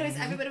 anyways,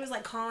 everybody was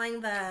like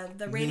calling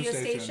the radio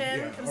station.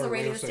 Yeah, it was a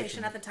radio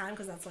station at the time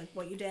because that's like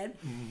what you did.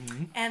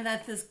 And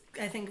that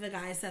I think the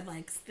guy said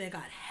like they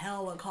got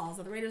hella calls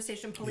at the radio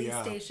station, police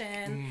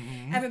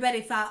station.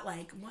 Everybody thought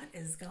like,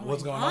 what's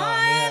going on?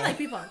 Yeah. Like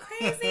people are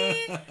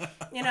crazy,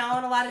 and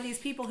a lot of these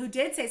people who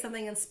did say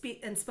something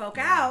and spoke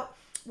out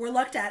we're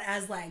looked at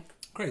as like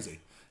crazy.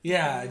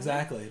 Yeah,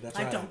 exactly. That's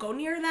like right. don't go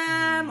near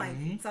them, like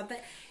something,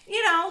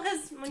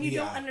 because when you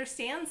don't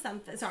understand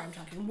something. Sorry, I'm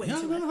talking way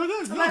too much. No, I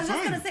was just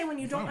fine. gonna say when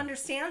you don't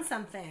understand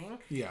something,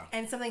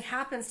 and something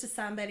happens to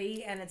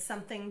somebody, and it's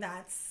something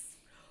that's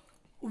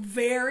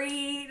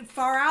very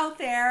far out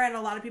there, and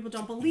a lot of people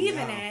don't believe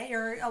in it.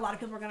 Or a lot of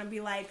people are gonna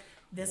be like,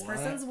 this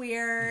person's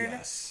weird.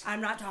 Yes.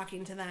 I'm not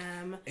talking to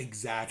them.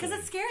 Exactly.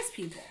 Because it scares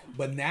people.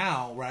 But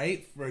now,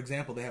 right, for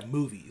example, they have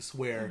movies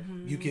where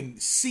you can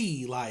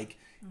see, like,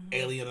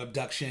 alien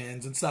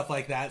abductions and stuff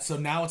like that. So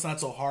now it's not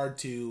so hard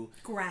to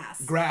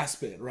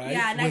grasp it, right?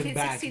 Yeah,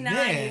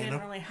 1969, you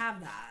didn't really have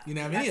that. You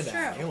didn't have any of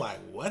that. True. You're like,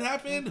 what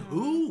happened?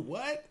 Who?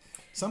 What?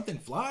 Something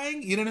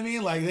flying? You know what I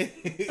mean?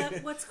 Like,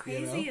 but what's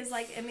crazy is,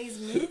 like, in these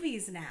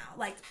movies now,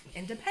 like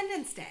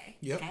Independence Day.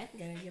 Yep. Okay, I'm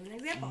going to give an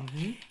example.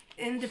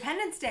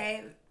 Independence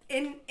Day,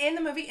 in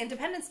the movie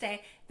Independence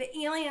Day, the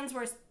aliens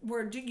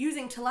were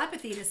using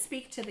telepathy to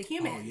speak to the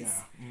humans.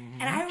 Oh,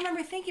 yeah. And I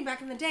remember thinking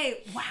back in the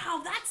day,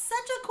 wow, that's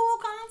such a cool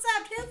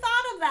concept. Who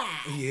thought of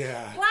that?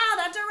 Yeah. Wow,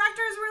 that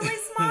director's really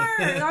smart.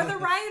 Or the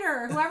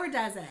writer, whoever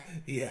does it.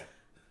 Yeah.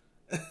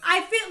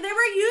 I feel they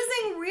were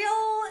using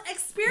real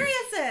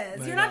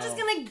experiences. You're not just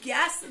going to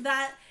guess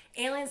that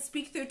aliens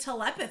speak through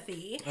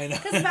telepathy. I know.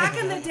 Because back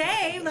in the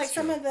day, like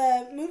some of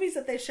the movies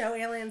that they show,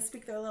 aliens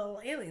speak their little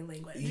alien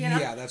language. You know?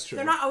 Yeah, that's true.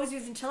 They're not always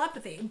using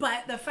telepathy.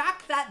 But the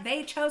fact that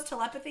they chose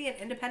telepathy in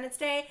Independence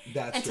Day,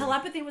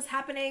 telepathy was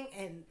happening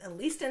at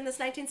least in this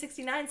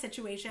 1969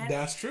 situation.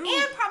 That's true.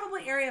 And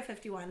probably Area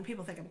 51.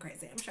 People think I'm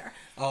crazy, I'm sure.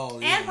 Oh,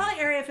 yeah. And probably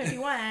Area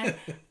 51.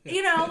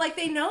 Like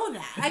they know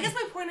that. I guess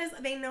my point is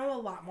they know a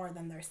lot more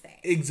than they're saying.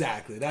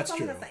 Exactly. That's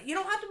true. You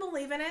don't have to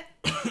believe in it.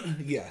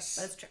 Yes.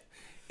 That's true.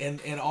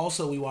 And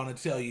also we want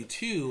to tell you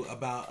too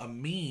about a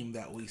meme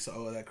that we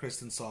saw, that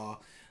Kristen saw,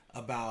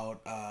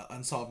 about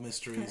Unsolved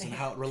Mysteries and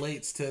how it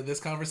relates to this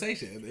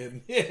conversation.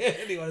 And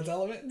do you want to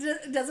tell them it?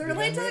 Does it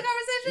relate to the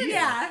conversation?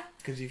 Yeah.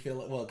 Because you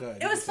feel it. Well, go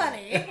ahead. It was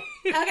funny.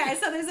 Okay,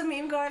 so there's a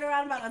meme going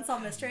around about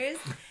Unsolved Mysteries,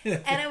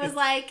 and it was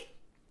like,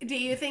 do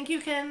you think you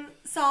can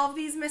solve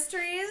these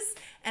mysteries?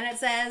 And it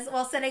says,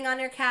 well, sitting on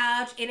your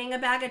couch, eating a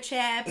bag of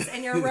chips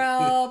in your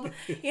robe,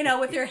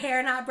 with your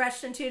hair not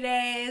brushed in 2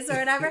 days or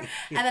whatever.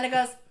 And then it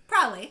goes,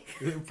 probably.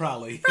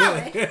 Probably.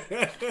 Because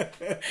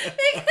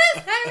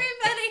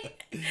everybody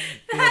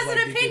has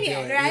an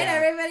opinion, right?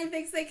 Yeah. Everybody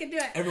thinks they can do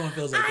it. Everyone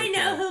feels like I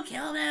know who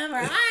killed him,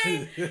 or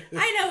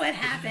I know what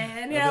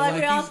happened. We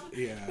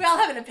all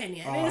have an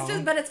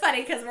opinion. But it's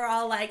funny because we're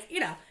all like,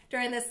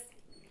 during this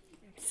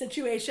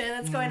situation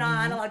that's going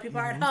on. A lot of people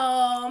are at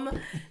home,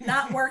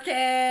 not working,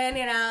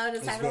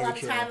 just having a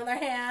lot of time on their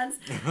hands.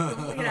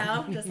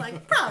 Just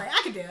like, probably,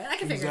 I could do it. I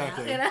can figure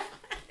it out,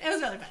 It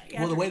was really funny. Yeah.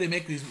 Well, the way they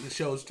make these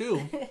shows,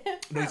 too,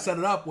 they set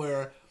it up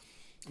where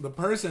the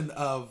person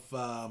of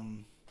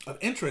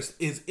interest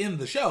is in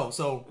the show.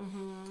 So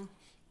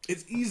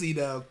it's easy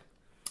to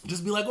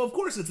just be like, well, of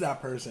course it's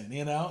that person,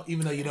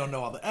 even though you don't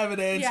know all the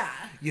evidence. Yeah.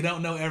 You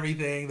don't know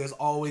everything. There's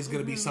always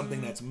going to be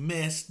something that's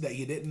missed that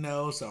you didn't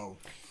know, so...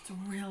 It's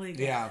really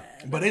good. Yeah,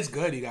 but it's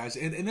good, you guys.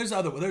 And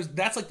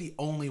that's like the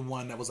only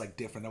one that was like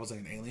different. That was like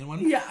an alien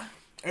one. Yeah.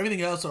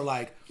 Everything else are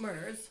like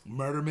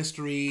murder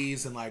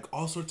mysteries, and like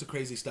all sorts of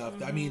crazy stuff.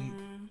 I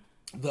mean,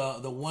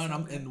 the one,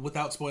 and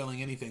without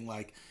spoiling anything,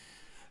 like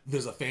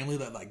there's a family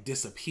that like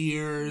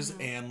disappears,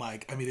 and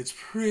like, I mean, it's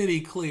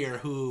pretty clear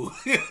who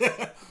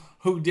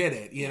who did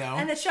it,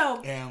 And the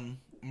show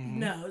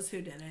knows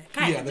who did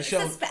it. The show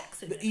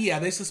suspects who did it. Yeah,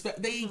 they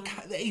suspect.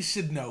 They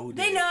should know who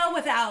did it. They know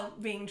without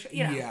being,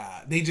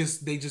 Yeah, they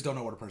just don't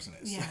know what a person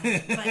is. Yeah,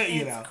 but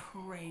it's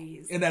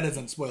crazy. And that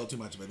doesn't spoil too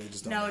much of it. They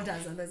just don't know. It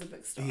doesn't. There's a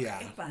big story.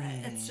 Yeah. But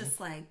it's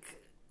just like...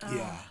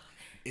 Yeah.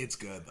 It's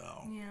good,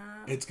 though.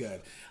 Yeah. It's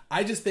good.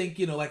 I just think,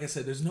 like I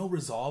said, there's no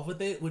resolve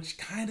with it, which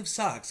kind of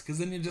sucks. Because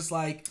then you're just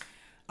like...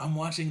 I'm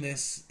watching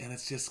this and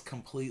it's just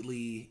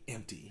completely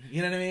empty.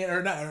 You know what I mean?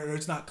 Or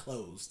it's not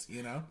closed,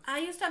 I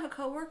used to have a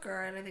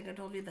coworker, and I think I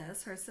told you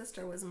this. Her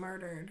sister was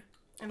murdered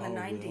in the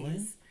 90s.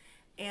 Really?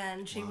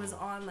 And she was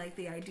on like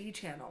the ID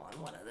channel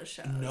on one of the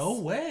shows. No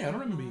way. I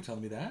don't remember you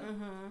telling me that.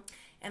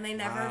 And they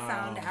never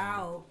found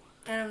out.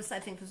 And it was, I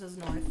think this was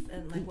north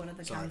in like one of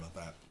the counties. Sorry about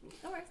that.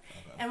 No worries.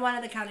 Okay. And one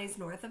of the counties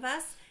north of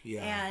us.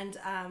 Yeah.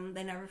 And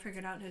they never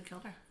figured out who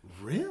killed her.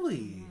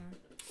 Really?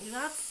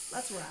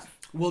 That's rough.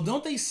 Well,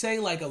 don't they say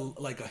like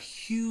a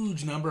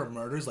huge number of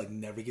murders like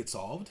never get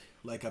solved?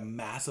 Like a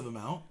massive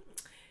amount?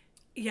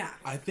 Yeah.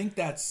 I think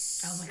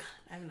that's... Oh my God.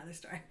 I have another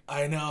story.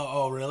 I know.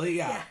 Oh, really?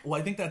 Yeah. Well,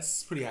 I think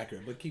that's pretty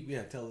accurate. But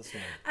tell the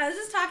story. I was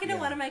just talking to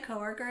one of my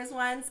coworkers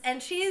once,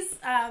 and she's...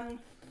 how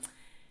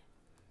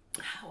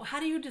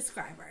do you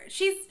describe her?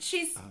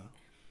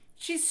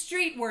 She's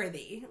street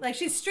worthy. Like,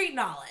 she's street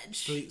knowledge.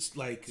 Street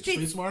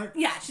smart?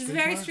 Yeah, she's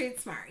very street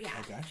smart. Yeah.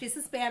 Okay. She's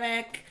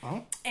Hispanic.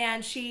 Uh-huh.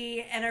 And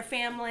she and her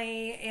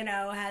family,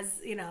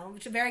 has,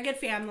 a very good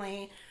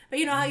family. But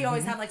you know how you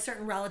always have, like,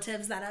 certain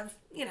relatives that have,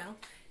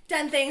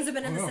 done things, have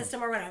been in the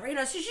system or whatever.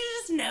 So she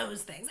just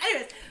knows things.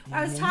 Anyways,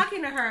 I was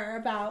talking to her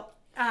about,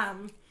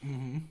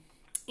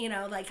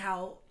 like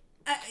how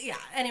yeah.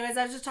 Anyways,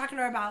 I was just talking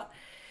to her about,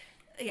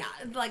 yeah,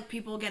 like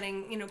people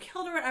getting,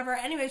 killed or whatever.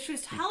 Anyways, she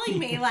was telling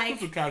me, like...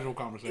 It's a casual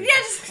conversation.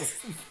 Yes.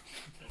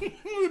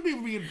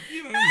 People being,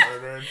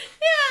 murdered.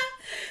 Yeah.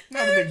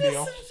 Not a big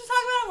deal. Just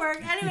talking about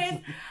work.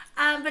 Anyways,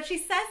 but she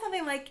said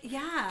something like,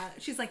 yeah.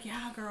 She's like,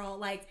 yeah, girl,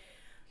 like,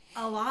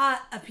 a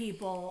lot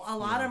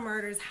of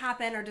murders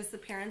happen or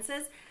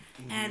disappearances.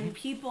 And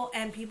people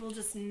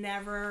just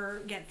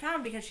never get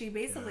found, because she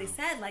basically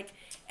said, like,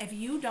 if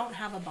you don't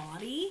have a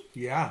body,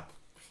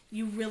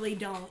 you really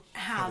don't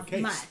have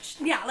much.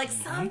 Yeah, like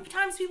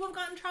sometimes people have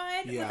gotten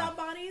tried without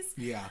bodies.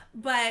 Yeah,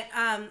 but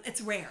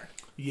it's rare.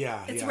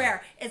 Yeah, it's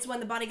rare. It's when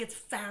the body gets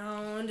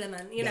found, and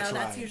then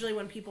that's usually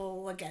when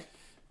people will get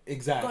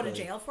go to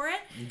jail for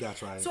it.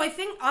 That's right. So I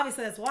think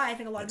obviously that's why I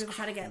think a lot of people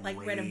try to get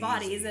like rid of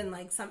bodies and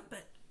like some,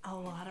 but a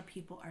lot of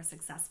people are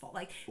successful.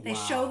 Like they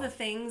show the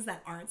things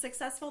that aren't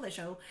successful. They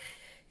show,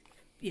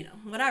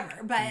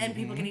 whatever, but and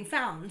people getting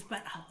found,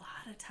 but a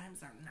lot of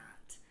times they're not.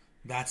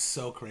 That's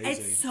so crazy.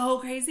 It's so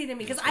crazy to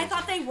me because I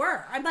thought they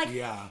were. I'm like,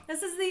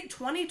 this is the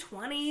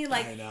 2020.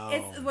 Like, I know.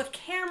 It's with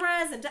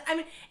cameras and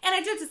and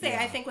I do have to say,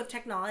 I think with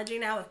technology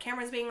now, with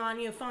cameras being on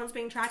you, phones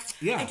being tracked,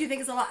 I do think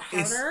it's a lot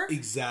harder.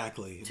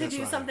 To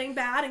do something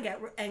bad and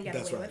get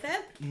away with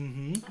it.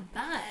 Mm-hmm.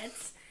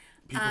 But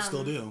people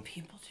still do.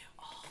 People do.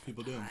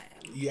 People do.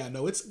 Yeah,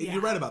 no,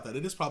 you're right about that.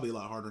 It is probably a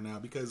lot harder now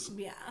because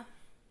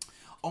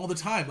all the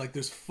time, like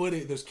there's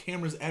footage, there's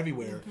cameras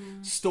everywhere,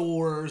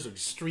 stores or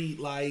street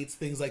lights,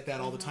 things like that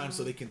all the time,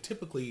 so they can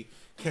typically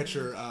catch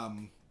your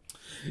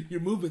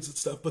movements and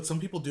stuff. But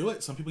some people do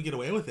it, some people get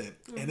away with it,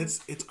 and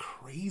it's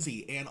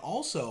crazy. And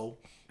also,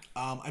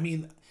 I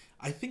mean,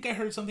 I think I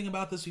heard something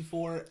about this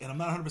before, and I'm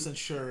not 100%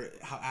 sure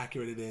how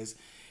accurate it is.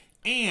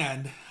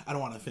 And I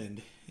don't want to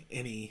offend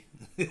any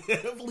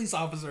police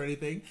officer or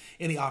anything,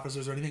 any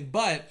officers or anything,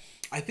 but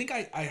I think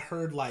I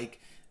heard like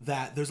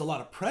that there's a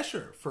lot of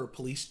pressure for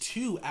police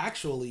to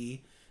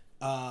actually,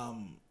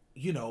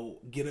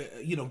 get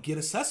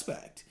a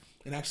suspect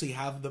and actually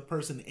have the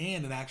person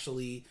in and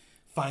actually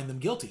find them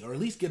guilty, or at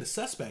least get a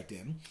suspect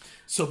in.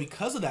 So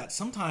because of that,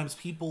 sometimes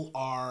people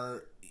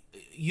are,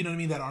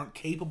 that aren't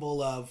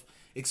capable of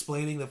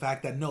explaining the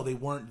fact that no, they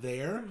weren't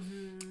there.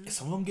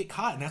 Some of them get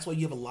caught, and that's why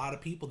you have a lot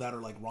of people that are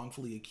like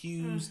wrongfully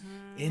accused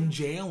in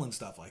jail and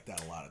stuff like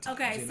that a lot of times.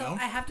 Okay, so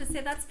I have to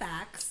say that's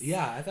facts.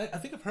 Yeah, I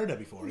think I've heard that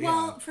before.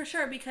 Well, for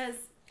sure, because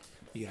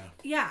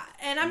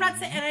and I'm not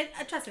saying, and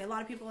I trust me, a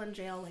lot of people in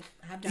jail like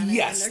have done it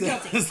and they're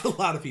guilty. There's a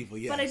lot of people.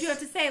 Yes, but I do have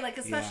to say, like,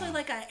 especially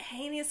like a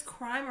heinous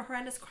crime or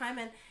horrendous crime,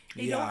 and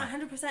they don't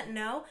 100%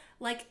 know.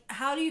 Like,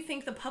 how do you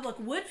think the public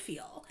would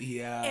feel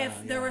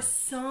if there were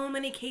so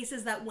many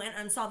cases that went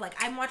unsolved? Like,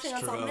 I'm watching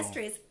Unsolved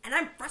Mysteries, and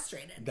I'm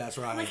frustrated. That's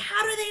right. Like,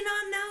 how do they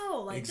not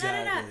know? Like,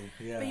 exactly.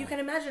 Yeah. But you can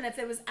imagine if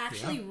it was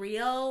actually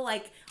real,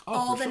 like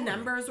all the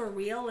numbers were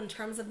real in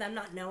terms of them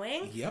not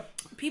knowing.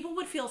 Yep. People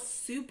would feel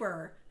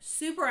super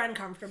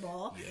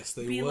uncomfortable. Yes,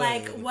 they would. Be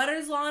like, what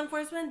is law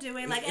enforcement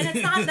doing? Like, and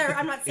it's not their.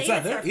 I'm not saying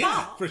it's their fault.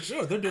 Yeah, for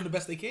sure. They're doing the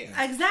best they can.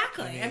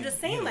 Exactly. I mean, I'm just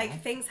saying,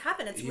 like, things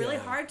happen. It's really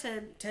hard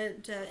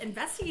to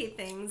investigate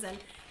things and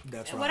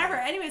whatever.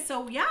 Anyway,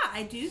 so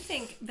I do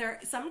think there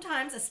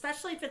sometimes,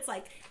 especially if it's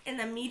like in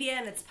the media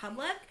and it's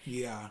public.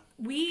 Yeah.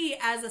 We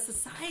as a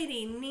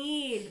society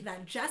need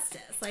that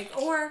justice, like,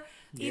 or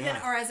even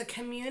or as a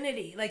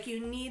community, like you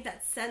need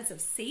that sense of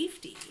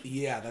safety.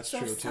 Yeah, that's true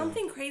too. So if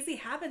something crazy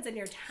happens in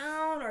your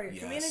town or your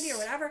community or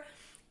whatever,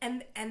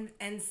 and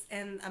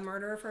a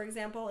murderer, for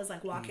example, is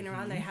like walking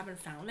around, they haven't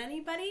found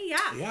anybody.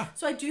 Yeah.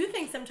 So I do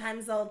think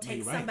sometimes they'll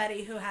take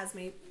somebody who has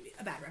maybe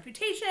a bad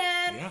reputation,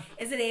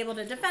 isn't able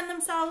to defend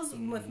themselves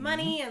with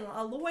money and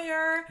a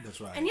lawyer. That's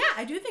right. And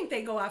I do think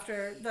they go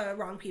after the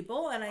wrong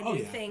people, and I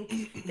do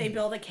think they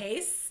build a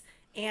case,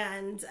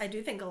 and I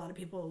do think a lot of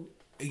people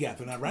they're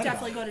not right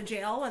definitely go to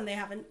jail when they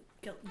haven't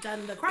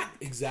done the crime.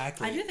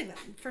 Exactly. I do think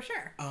that, for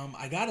sure.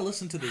 I gotta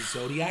listen to the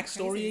Zodiac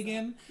story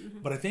again,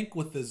 but I think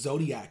with the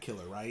Zodiac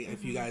killer, right?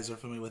 If you guys are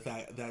familiar with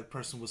that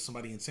person was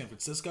somebody in San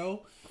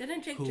Francisco.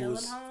 Didn't Jake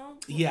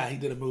Gyllenhaal? Yeah, he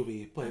did a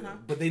movie,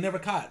 but they never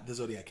caught the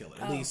Zodiac killer.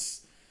 At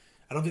least,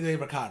 I don't think they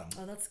ever caught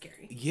him. Oh, that's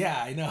scary.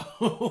 Yeah, I know.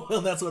 Well,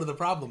 that's one of the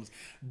problems.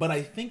 But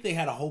I think they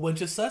had a whole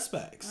bunch of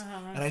suspects,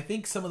 and I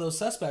think some of those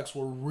suspects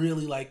were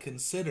really like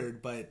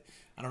considered, but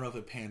I don't know if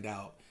it panned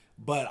out.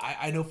 But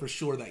I know for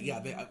sure that,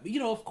 they,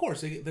 of course,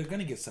 they're going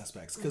to get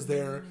suspects because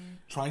they're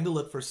trying to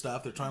look for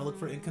stuff. They're trying to look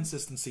for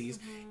inconsistencies.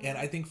 And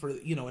I think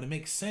and it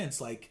makes sense,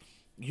 like,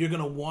 you're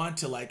going to want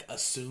to, like,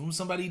 assume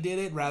somebody did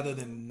it rather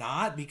than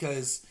not,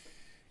 because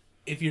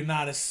if you're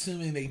not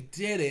assuming they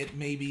did it,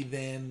 maybe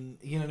then,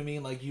 you know what I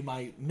mean? Like, you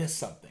might miss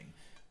something.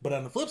 But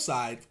on the flip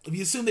side, if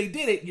you assume they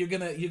did it, you're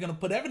gonna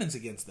put evidence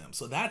against them.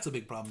 So that's a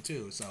big problem,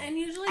 too. So and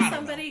usually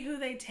somebody who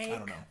they take... I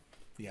don't know.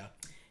 Yeah.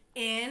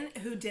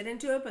 Who didn't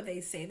do it, but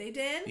they say they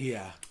did.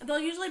 Yeah. They'll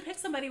usually pick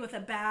somebody with a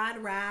bad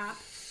rap,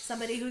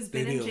 somebody who's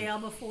been in jail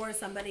before,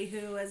 somebody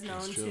who is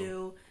known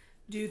to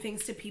do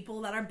things to people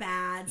that are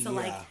bad.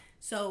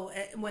 So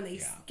when they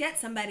get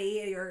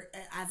somebody, you're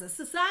as a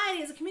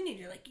society, as a community,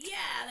 you're like,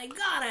 they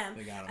got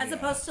him. As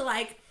opposed to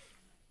like,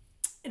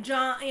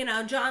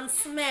 John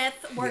Smith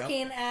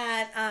working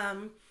at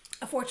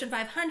a Fortune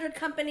 500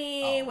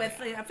 company with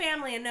a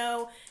family and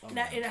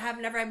have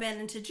never been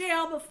into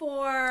jail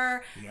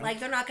before. Yep. Like,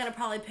 they're not going to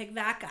probably pick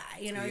that guy.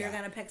 You're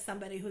going to pick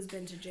somebody who's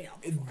been to jail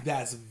before.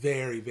 That's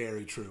very,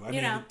 very true. I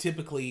mean,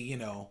 typically,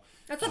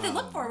 that's what they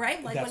look for,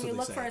 right? Like, when you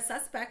look for a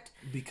suspect,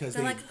 because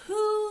they're like,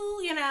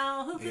 who's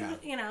done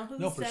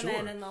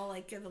it, and they'll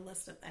like give a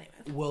list of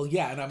anyways. Well,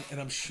 yeah, and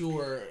I'm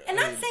sure. And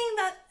not saying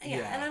that,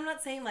 and I'm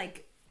not saying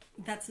like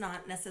that's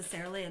not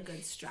necessarily a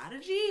good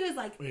strategy. It's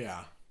like,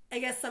 I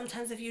guess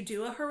sometimes if you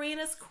do a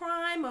heinous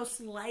crime,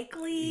 most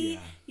likely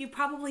you've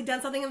probably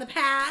done something in the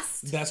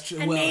past. That's true.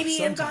 And maybe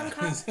have gone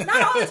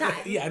not all the time.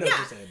 I know what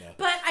you're saying though.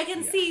 But I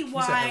can see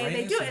why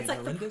they do it. It's like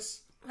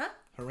horrendous.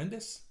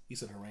 Horrendous? You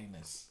said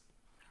horrendous.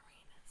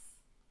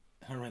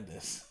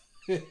 Horrendous.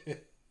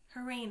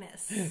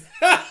 Horrendous.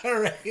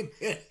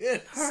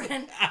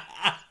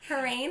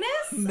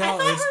 Horrendous. No,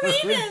 I thought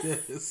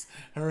it's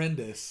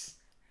horrendous.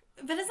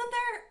 But isn't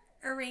there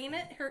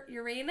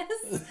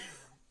Uranus?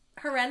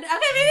 Horrendous.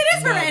 Okay, maybe it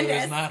is horrendous. No,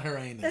 it's not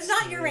horrendous. It's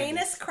not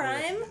Uranus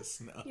crime.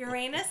 No.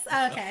 Uranus.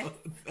 Oh, okay.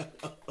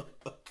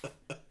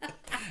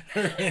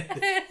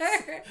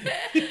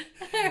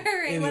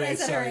 When I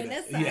said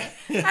Uranus,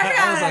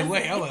 I was like,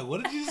 wait,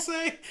 what did you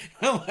say?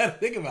 I had to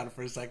think about it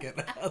for a second.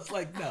 I was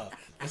like, no,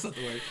 that's not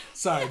the word.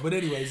 Sorry, but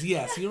anyways,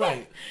 yes, you're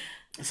right.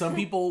 Some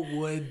people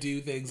would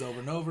do things over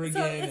and over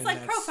again. So it's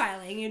like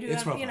profiling. You do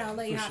have,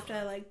 you have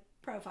to like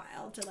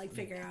profile to like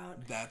figure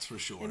out. That's for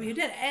sure. Maybe you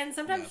did it. And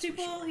sometimes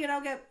people,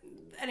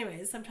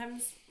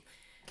 sometimes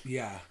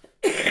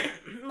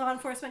law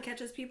enforcement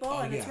catches people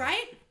and it's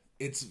right.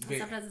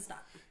 Sometimes it's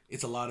not.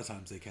 It's a lot of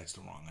times they catch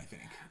the wrong, I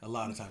think. A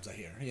lot of times I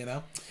hear,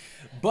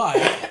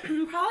 But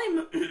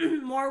probably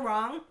more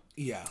wrong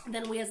Yeah.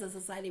 than we as a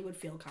society would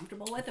feel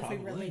comfortable with if we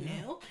really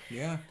knew.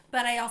 Yeah.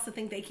 But I also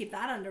think they keep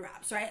that under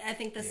wraps, right? I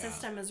think the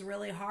system is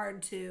really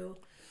hard to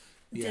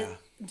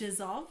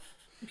dissolve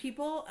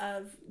people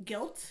of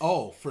guilt.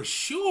 Oh, for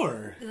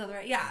sure. Is that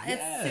right? Yeah,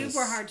 it's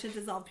super hard to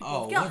dissolve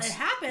people of guilt. It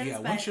happens. Yeah,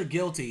 but once you're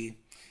guilty,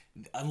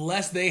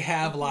 unless they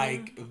have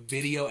like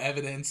video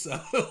evidence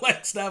of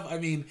like stuff, I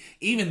mean,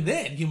 even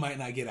then you might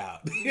not get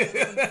out.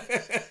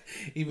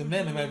 Even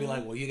then they might be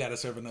like, well, you got to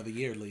serve another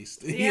year at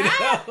least. You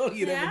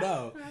never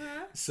know.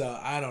 So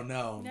I don't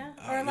know. Yeah.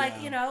 Or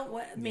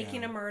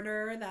Making a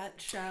Murder, that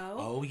show.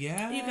 Oh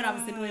yeah. You can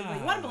obviously believe what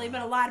you want to believe,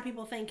 but a lot of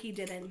people think he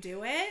didn't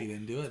do it. He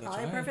didn't do it. That's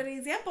probably right. a perfect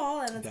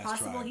example, and it's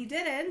possible he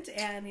didn't,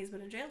 and he's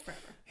been in jail forever.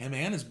 Him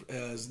and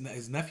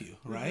his nephew,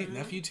 right?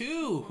 Nephew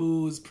too,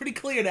 who's pretty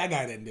clear that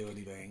guy didn't do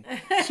anything.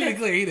 It's pretty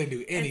clear he didn't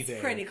do anything.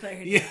 It's pretty clear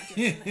he didn't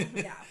do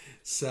anything. Yeah.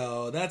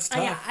 So that's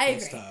tough. Yeah, I agree.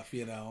 That's tough,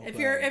 If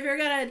you're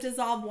gonna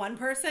dissolve one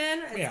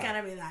person, it's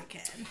gotta be that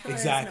kid.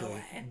 Exactly. No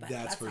way,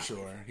 that's for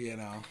sure.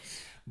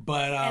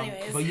 But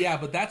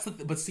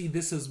but see,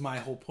 this is my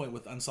whole point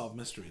with Unsolved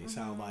Mysteries.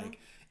 How like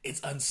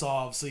it's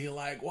unsolved, so you're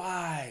like,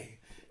 why?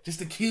 Just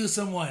accuse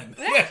someone.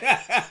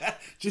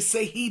 Just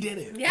say he did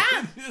it. Yeah.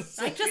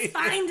 just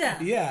find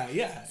him.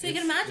 Yeah. So you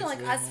can imagine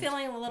like us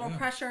feeling a little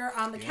pressure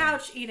on the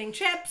couch eating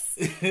chips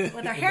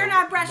with our hair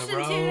not brushed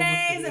in 2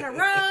 days in a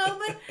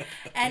robe.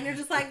 And you're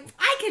just like,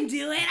 I can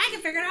do it. I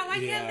can figure it out. Why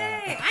can't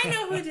they? I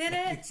know who did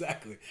it.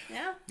 Exactly.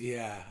 Yeah.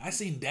 Yeah. I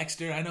seen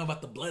Dexter. I know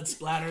about the blood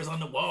splatters on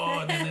the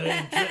wall.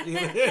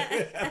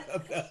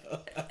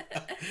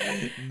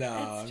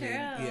 No. True.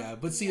 Yeah.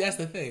 But see, that's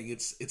the thing.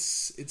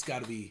 It's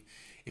got to be.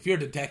 If you're a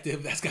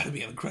detective, that's got to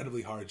be an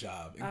incredibly hard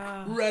job.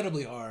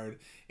 Incredibly hard.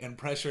 And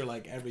pressure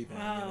like everything.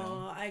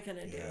 I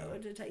couldn't do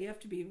it. You have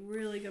to be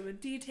really good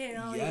with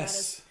detail.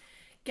 Yes.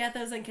 You gotta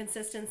get those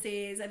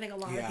inconsistencies. I think a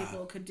lot of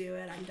people could do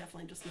it. I'm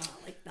definitely just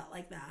not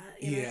like that.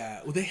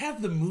 Yeah. Well, they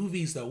have the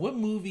movies, though. What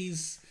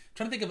movies? I'm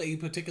trying to think of a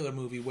particular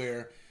movie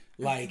where,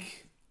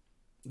 like...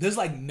 There's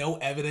like no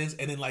evidence,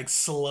 and then like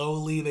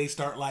slowly they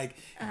start like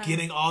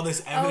getting all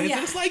this evidence.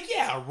 And it's like,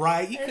 yeah,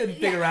 right. You couldn't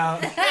figure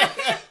out.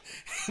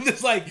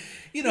 There's like,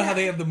 how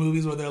they have the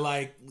movies where they're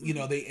like,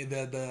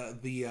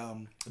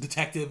 the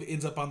detective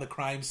ends up on the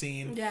crime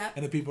scene,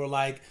 and the people are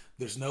like,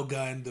 there's no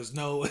gun, there's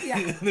no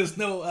there's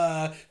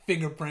no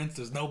fingerprints,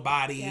 there's no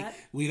body.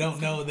 We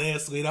don't know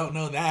this, we don't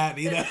know that.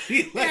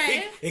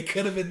 It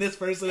could have been this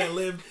person that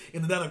lived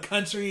in another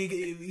country.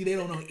 They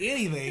don't know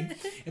anything.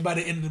 And by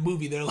the end of the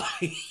movie, they're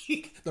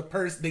like, the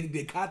person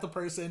they caught the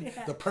person,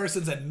 the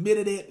person's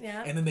admitted it,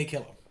 and then they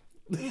kill him.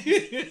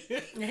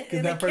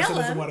 Because that person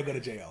doesn't want to go to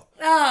jail.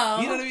 Oh.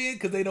 You know what I mean?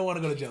 Because they don't want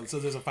to go to jail. So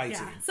there's a fight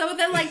scene. So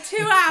within like 2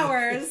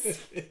 hours,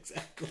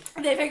 exactly.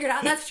 They figured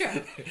out. That's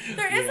true.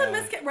 There is a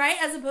right?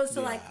 As opposed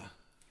to like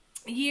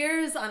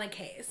years on a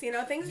case.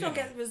 Things don't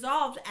get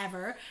resolved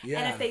ever.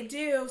 Yeah. And if they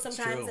do,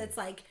 sometimes it's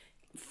like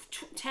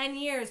 10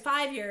 years,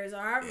 5 years,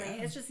 or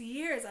it's just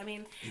years. I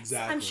mean,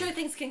 I'm sure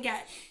things can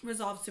get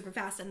resolved super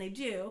fast, and they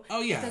do. Oh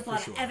yeah, there's a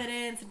lot of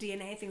evidence,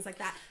 DNA, things like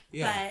that.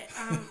 Yeah.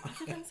 But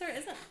sometimes there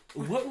isn't.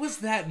 What was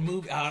that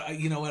movie?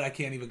 You know what? I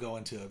can't even go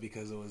into it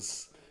because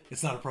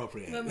it's not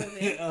appropriate. What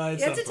movie? You have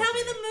to tell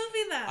me the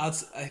movie though.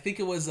 I think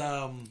it was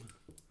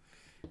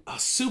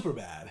Super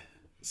Bad.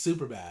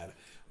 Super Bad.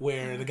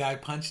 where the guy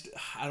punched.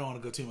 I don't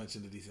want to go too much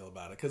into detail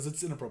about it because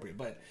it's inappropriate.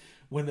 But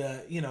when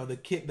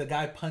the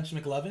guy punched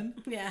McLovin,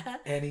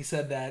 and he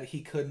said that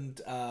he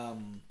couldn't.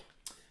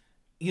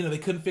 They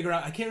couldn't figure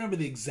out. I can't remember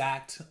the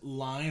exact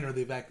line or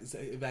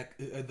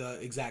the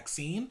exact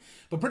scene,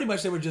 but pretty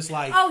much they were just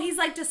like, "Oh, he's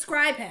like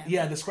describe him."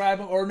 Yeah, describe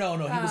him. Or no,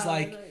 he was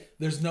like,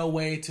 "There's no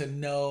way to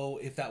know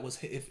if that was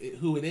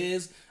who it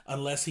is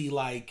unless he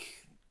like."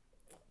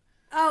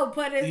 Oh,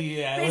 put his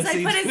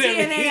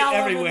DNA all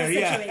everywhere. over the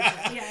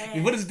situation. Yeah.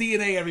 He put his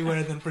DNA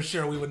everywhere, then for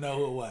sure we would know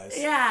who it was.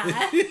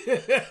 Yeah.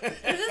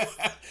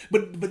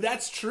 but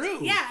that's true.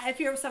 Yeah,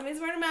 if somebody's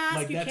wearing a mask,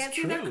 like, you can't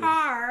see their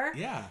car.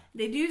 Yeah.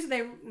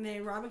 They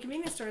rob a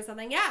convenience store or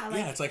something. Yeah.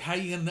 Like, it's like, how are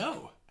you gonna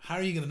know? How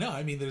are you gonna know?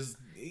 I mean, there was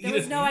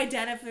no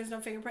identity. There's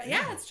no fingerprint.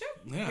 Yeah, it's true.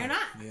 Yeah.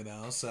 You're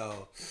not.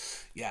 So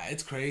yeah,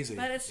 it's crazy.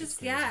 But it's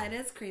just it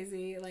is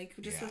crazy. Like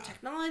just with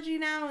technology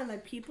now, and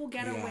like people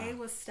get away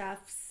with stuff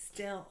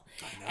still.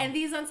 And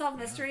these Unsolved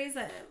Mysteries,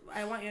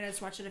 I want you guys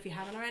to watch it if you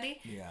haven't already.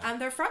 Yeah.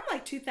 They're from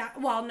like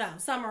 2000. Well, no,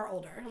 some are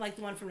older, like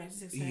the one from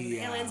 1969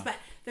 with aliens. But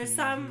there's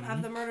some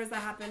of the murders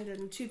that happened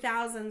in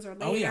 2000s or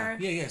later.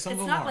 Oh yeah. Some of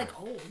them not like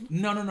old.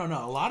 No.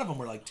 A lot of them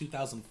were like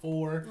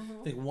 2004.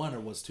 I think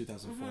one was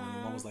 2004,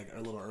 and one was like a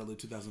little early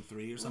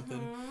 2003 or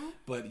something.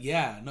 But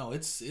yeah, no,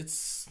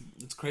 it's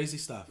crazy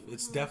stuff.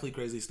 It's definitely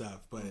crazy stuff.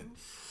 But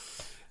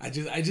I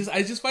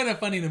just find it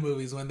funny in the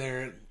movies when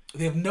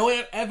they have no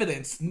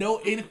evidence,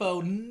 no info,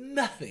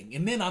 nothing.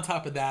 And then on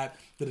top of that,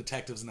 the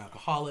detective's an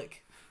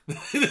alcoholic.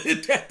 The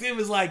detective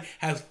is like,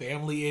 has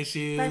family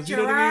issues. But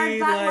Gerard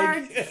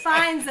Butler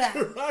finds him.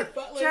 Gerard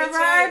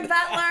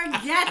Butler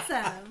gets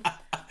him.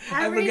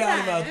 I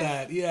forgot about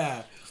that.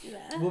 Yeah.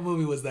 What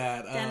movie was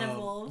that? Den of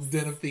Wolves.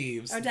 Den of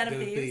Thieves. Or Den of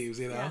Thieves,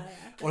 Yeah.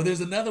 Or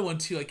there's another one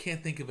too, I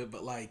can't think of it,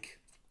 but like,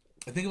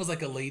 I think it was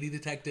like a lady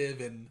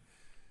detective and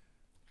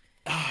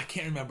I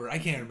can't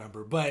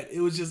remember, but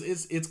it was just,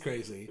 it's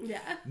crazy. Yeah.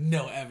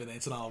 No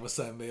evidence, and all of a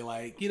sudden they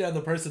like,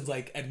 the person's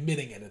like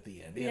admitting it at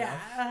the end, you know?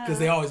 Because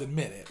they always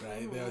admit it,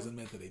 right? They always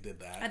admit that they did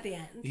that. At the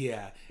end.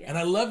 Yeah. And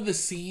I love the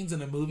scenes in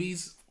the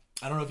movies.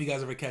 I don't know if you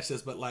guys ever catch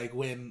this, but like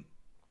when,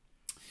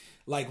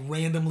 like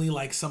randomly,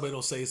 like somebody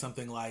will say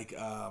something like,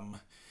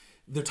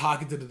 they're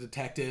talking to the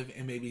detective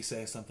and maybe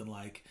say something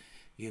like,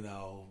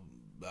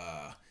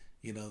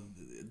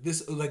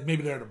 this, like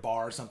maybe they're at a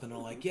bar or something. They're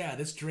like, yeah,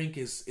 this drink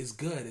is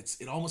good.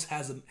 It almost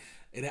has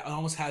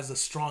a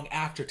strong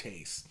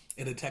aftertaste.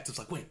 And the detective's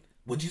like, wait,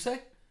 what'd you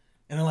say?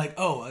 And they're like,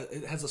 oh,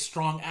 it has a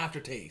strong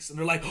aftertaste. And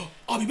they're like, oh,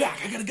 I'll be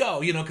back. I gotta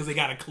go, because they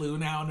got a clue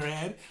now in their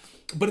head.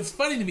 But it's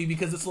funny to me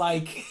because it's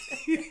like,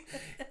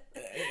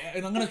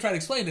 and I'm gonna try to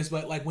explain this,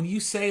 but like when you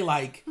say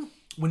like,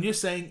 when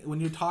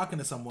you're talking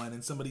to someone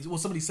and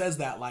somebody says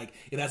that like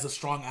it has a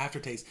strong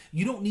aftertaste,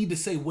 you don't need to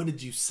say what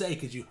did you say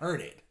because you heard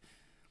it.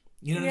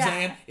 You know what I'm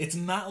saying? It's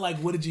not like,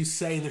 what did you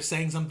say? They're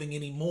saying something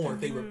anymore.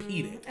 They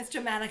repeat it. It's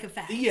dramatic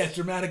effect. Yeah, it's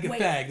dramatic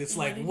effect. It's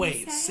like,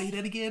 wait, say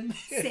that again?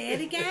 Say it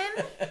again?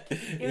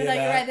 Even though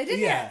you're right, they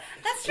did that.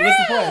 That's true. What's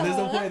the point? There's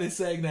no point in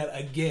saying that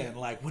again.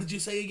 Like, what did you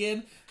say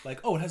again?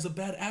 Like, oh, it has a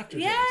bad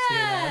aftertaste.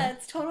 Yeah,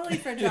 it's totally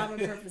for drama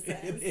purposes.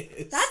 It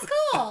is. That's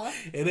cool.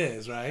 It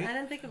is, right? I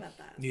didn't think about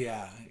that.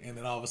 Yeah, and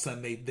then all of a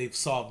sudden they've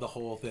solved the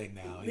whole thing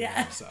now.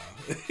 Yeah. So.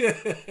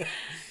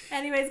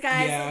 Anyways,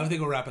 guys. Yeah, I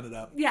think we're wrapping it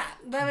up. Yeah,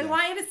 but we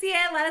want you to see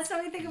it. Let us know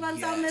what you think about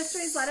Unsolved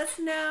Mysteries. Let us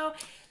know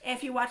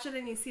if you watch it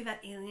and you see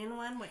that alien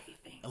one. What do you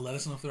think? And let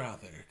us know if they're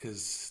out there,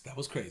 because that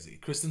was crazy.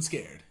 Kristen's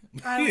scared.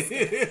 I was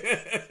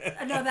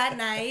scared. No, that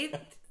night.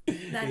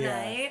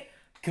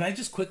 Can I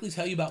just quickly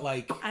tell you about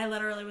like... I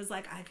literally was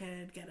like, I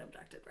could get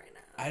abducted right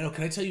now. I know.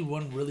 Can I tell you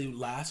one really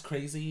last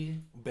crazy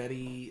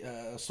Betty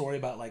story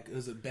about like,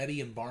 is it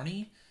Betty and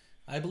Barney,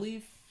 I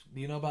believe? Do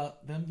you know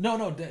about them?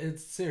 No,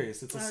 it's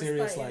serious. It's a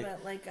serious like...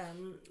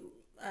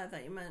 I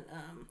thought you meant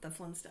the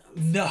Flintstones.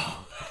 No.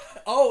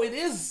 Oh, it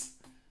is.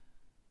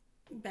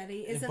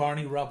 Betty. Is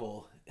Barney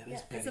Rubble.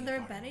 Isn't there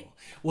a Betty?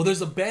 Well,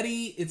 there's a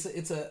Betty. It's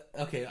a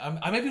okay.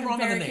 I may be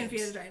wrong on the names. I'm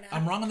confused right now.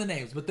 I'm wrong on the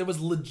names, but there was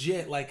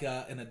legit like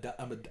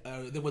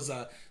there was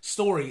a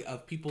story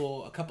of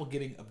a couple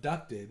getting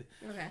abducted.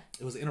 Okay.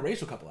 It was an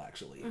interracial couple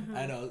actually. Mm-hmm.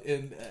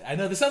 I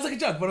know this sounds like a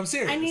joke, but I'm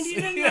serious. I need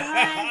you to know.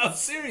 I'm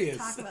serious.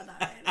 Talk about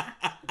that right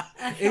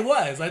now. It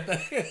was.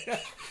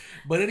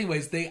 But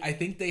anyways, I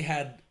think they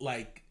had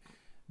like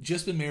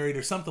just been married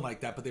or something like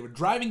that, but they were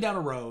driving down a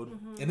road,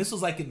 and this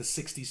was like in the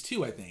 60s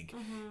too, I think.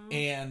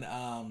 And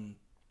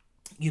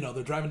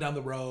they're driving down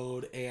the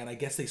road, and I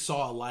guess they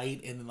saw a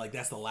light, and then like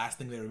that's the last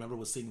thing they remember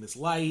was seeing this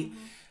light.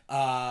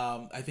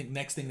 I think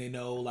next thing they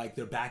know, like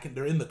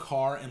they're in the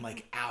car, and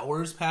like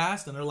hours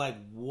passed, and they're like,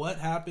 what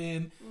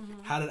happened?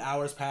 How did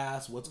hours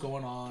pass? What's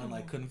going on?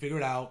 Like couldn't figure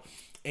it out.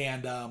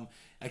 And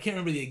I can't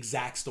remember the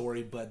exact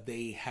story, but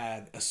they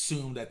had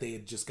assumed that they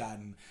had just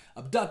gotten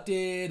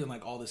abducted and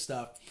like all this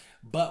stuff.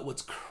 But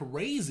what's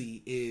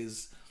crazy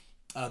is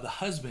the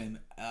husband,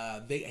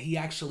 he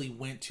actually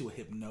went to a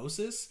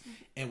hypnosis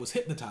and was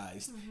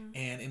hypnotized.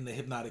 And in the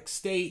hypnotic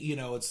state,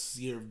 it's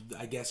your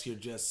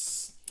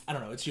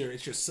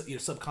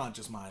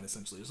subconscious mind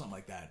essentially, or something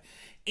like that.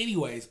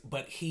 Anyways,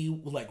 but he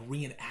was like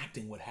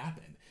reenacting what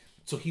happened.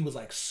 So he was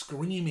like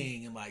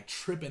screaming and like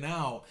tripping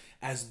out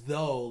as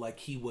though like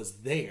he was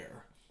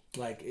there.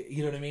 Like,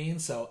 you know what I mean?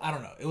 So I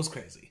don't know. It was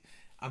crazy.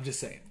 I'm just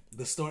saying.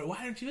 The story. Why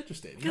aren't you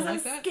interested? You don't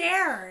like that?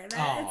 Scared.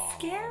 It's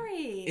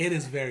scary. It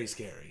is very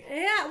scary.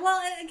 Yeah.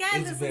 Well,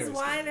 again, this is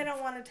why scary. they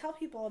don't want to tell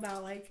people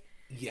about like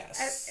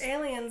yes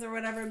aliens or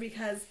whatever,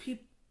 because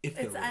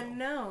it's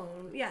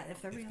unknown. Yeah,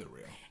 if they're real.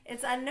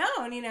 It's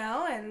unknown, you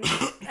know. And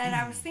and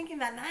I was thinking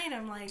that night,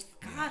 I'm like,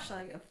 gosh,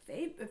 like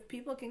if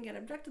people can get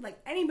abducted, like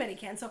anybody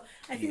can. So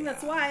I think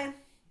that's why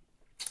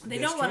they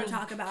don't want to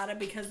talk about it,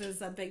 because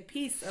there's a big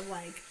piece of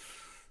like.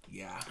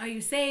 Yeah. Are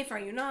you safe? Are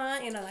you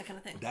not? You know, that kind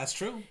of thing. That's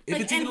true.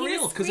 If it's even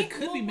real, because it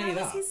could be made up.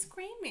 Why was he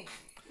screaming?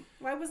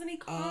 Why wasn't he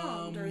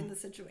calm during the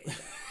situation?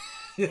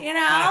 You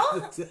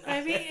know?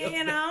 I mean,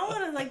 you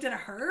know, like, did it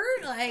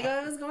hurt? Like,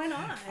 what was going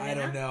on? I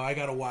don't know. I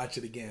gotta watch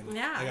it again.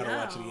 Yeah, I gotta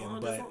watch it again.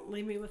 But doesn't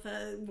leave me with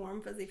a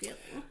warm, fuzzy feeling.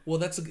 Well,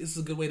 this is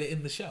a good way to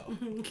end the show.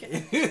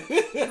 Okay.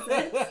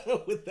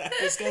 With that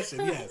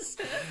discussion, yes.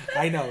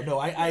 I know. No,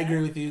 I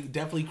agree with you.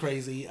 Definitely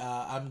crazy.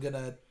 I'll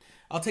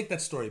take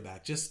that story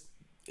back. Just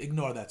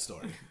ignore that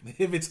story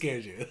if it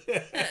scares you.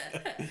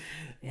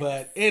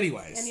 But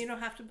anyways. And you don't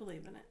have to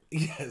believe in it.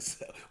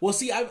 Yes. Well,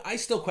 see, I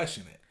still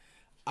question it.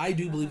 I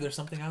do believe there's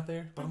something out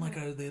there, but I'm like,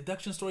 are the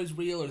abduction stories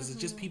real, or is it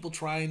just people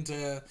trying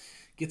to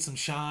get some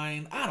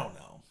shine? I don't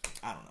know.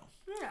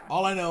 Yeah.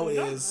 All I know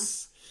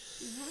is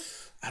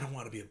I don't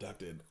want to be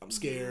abducted. I'm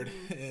scared.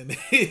 And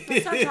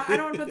I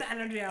don't want to put the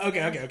energy out.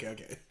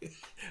 Okay.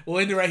 We'll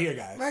end it right here,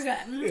 guys. We're good.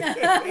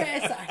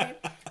 Okay, sorry.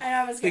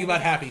 I was think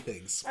about happy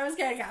things. I was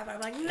scared of I'm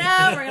like,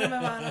 no, we're going to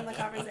move on in the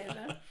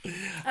conversation. Okay.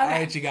 All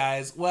right, you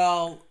guys.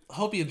 Well,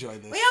 hope you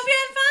enjoyed this. We hope you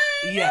had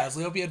fun. Yes,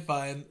 we hope you had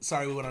fun.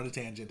 Sorry we went on a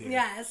tangent here.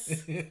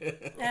 Yes.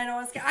 I know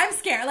I'm scared. I'm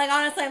scared. Like,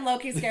 honestly, I'm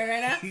low-key scared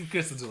right now.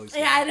 Kristin's really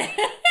scared. Yeah, I did.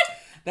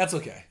 That's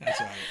okay.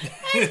 That's all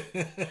right.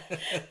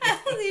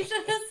 You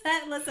should have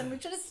said, listen, we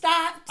should have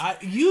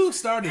stopped. You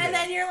started it. And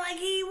then you're like,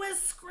 he was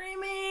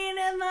screaming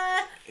in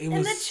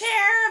the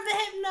chair of the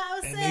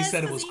hypnosis. And they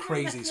said it was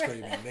crazy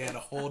screaming. They had to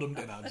hold him,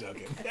 and I'm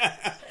joking.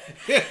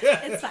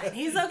 It's fine.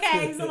 He's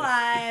okay. He's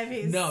alive.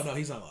 No,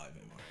 he's not alive anymore.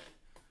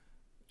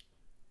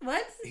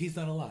 What? He's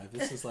not alive.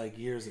 This was like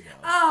years ago.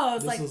 Oh,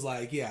 this was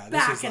like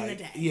back in the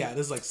day. Yeah,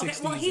 this is like 60s.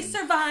 Okay, well, he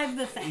survived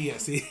the thing.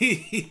 Yes,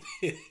 he's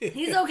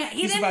okay.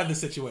 He survived the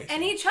situation,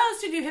 and he chose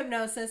to do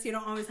hypnosis. You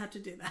don't always have to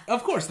do that.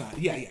 Of course not.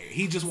 Yeah.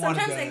 He just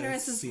wanted to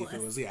see if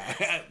it was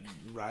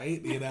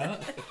right. You know.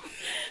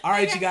 All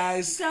right, you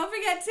guys. Don't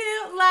forget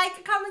to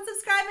like, comment,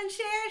 subscribe, and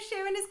share.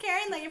 Sharing is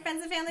caring. Let your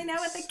friends and family know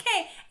what the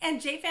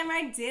K&J Fam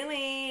are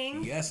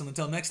doing. Yes, and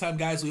until next time,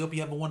 guys, we hope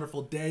you have a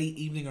wonderful day,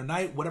 evening, or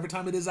night, whatever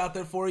time it is out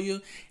there for you.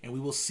 And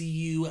we will see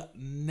you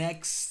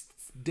next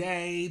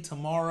day,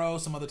 tomorrow,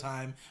 some other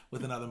time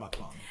with another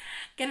mukbang.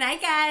 Good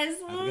night, guys.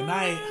 Have a good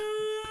night.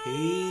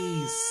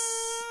 Peace.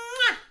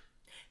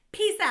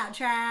 Peace out,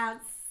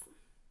 Trouts.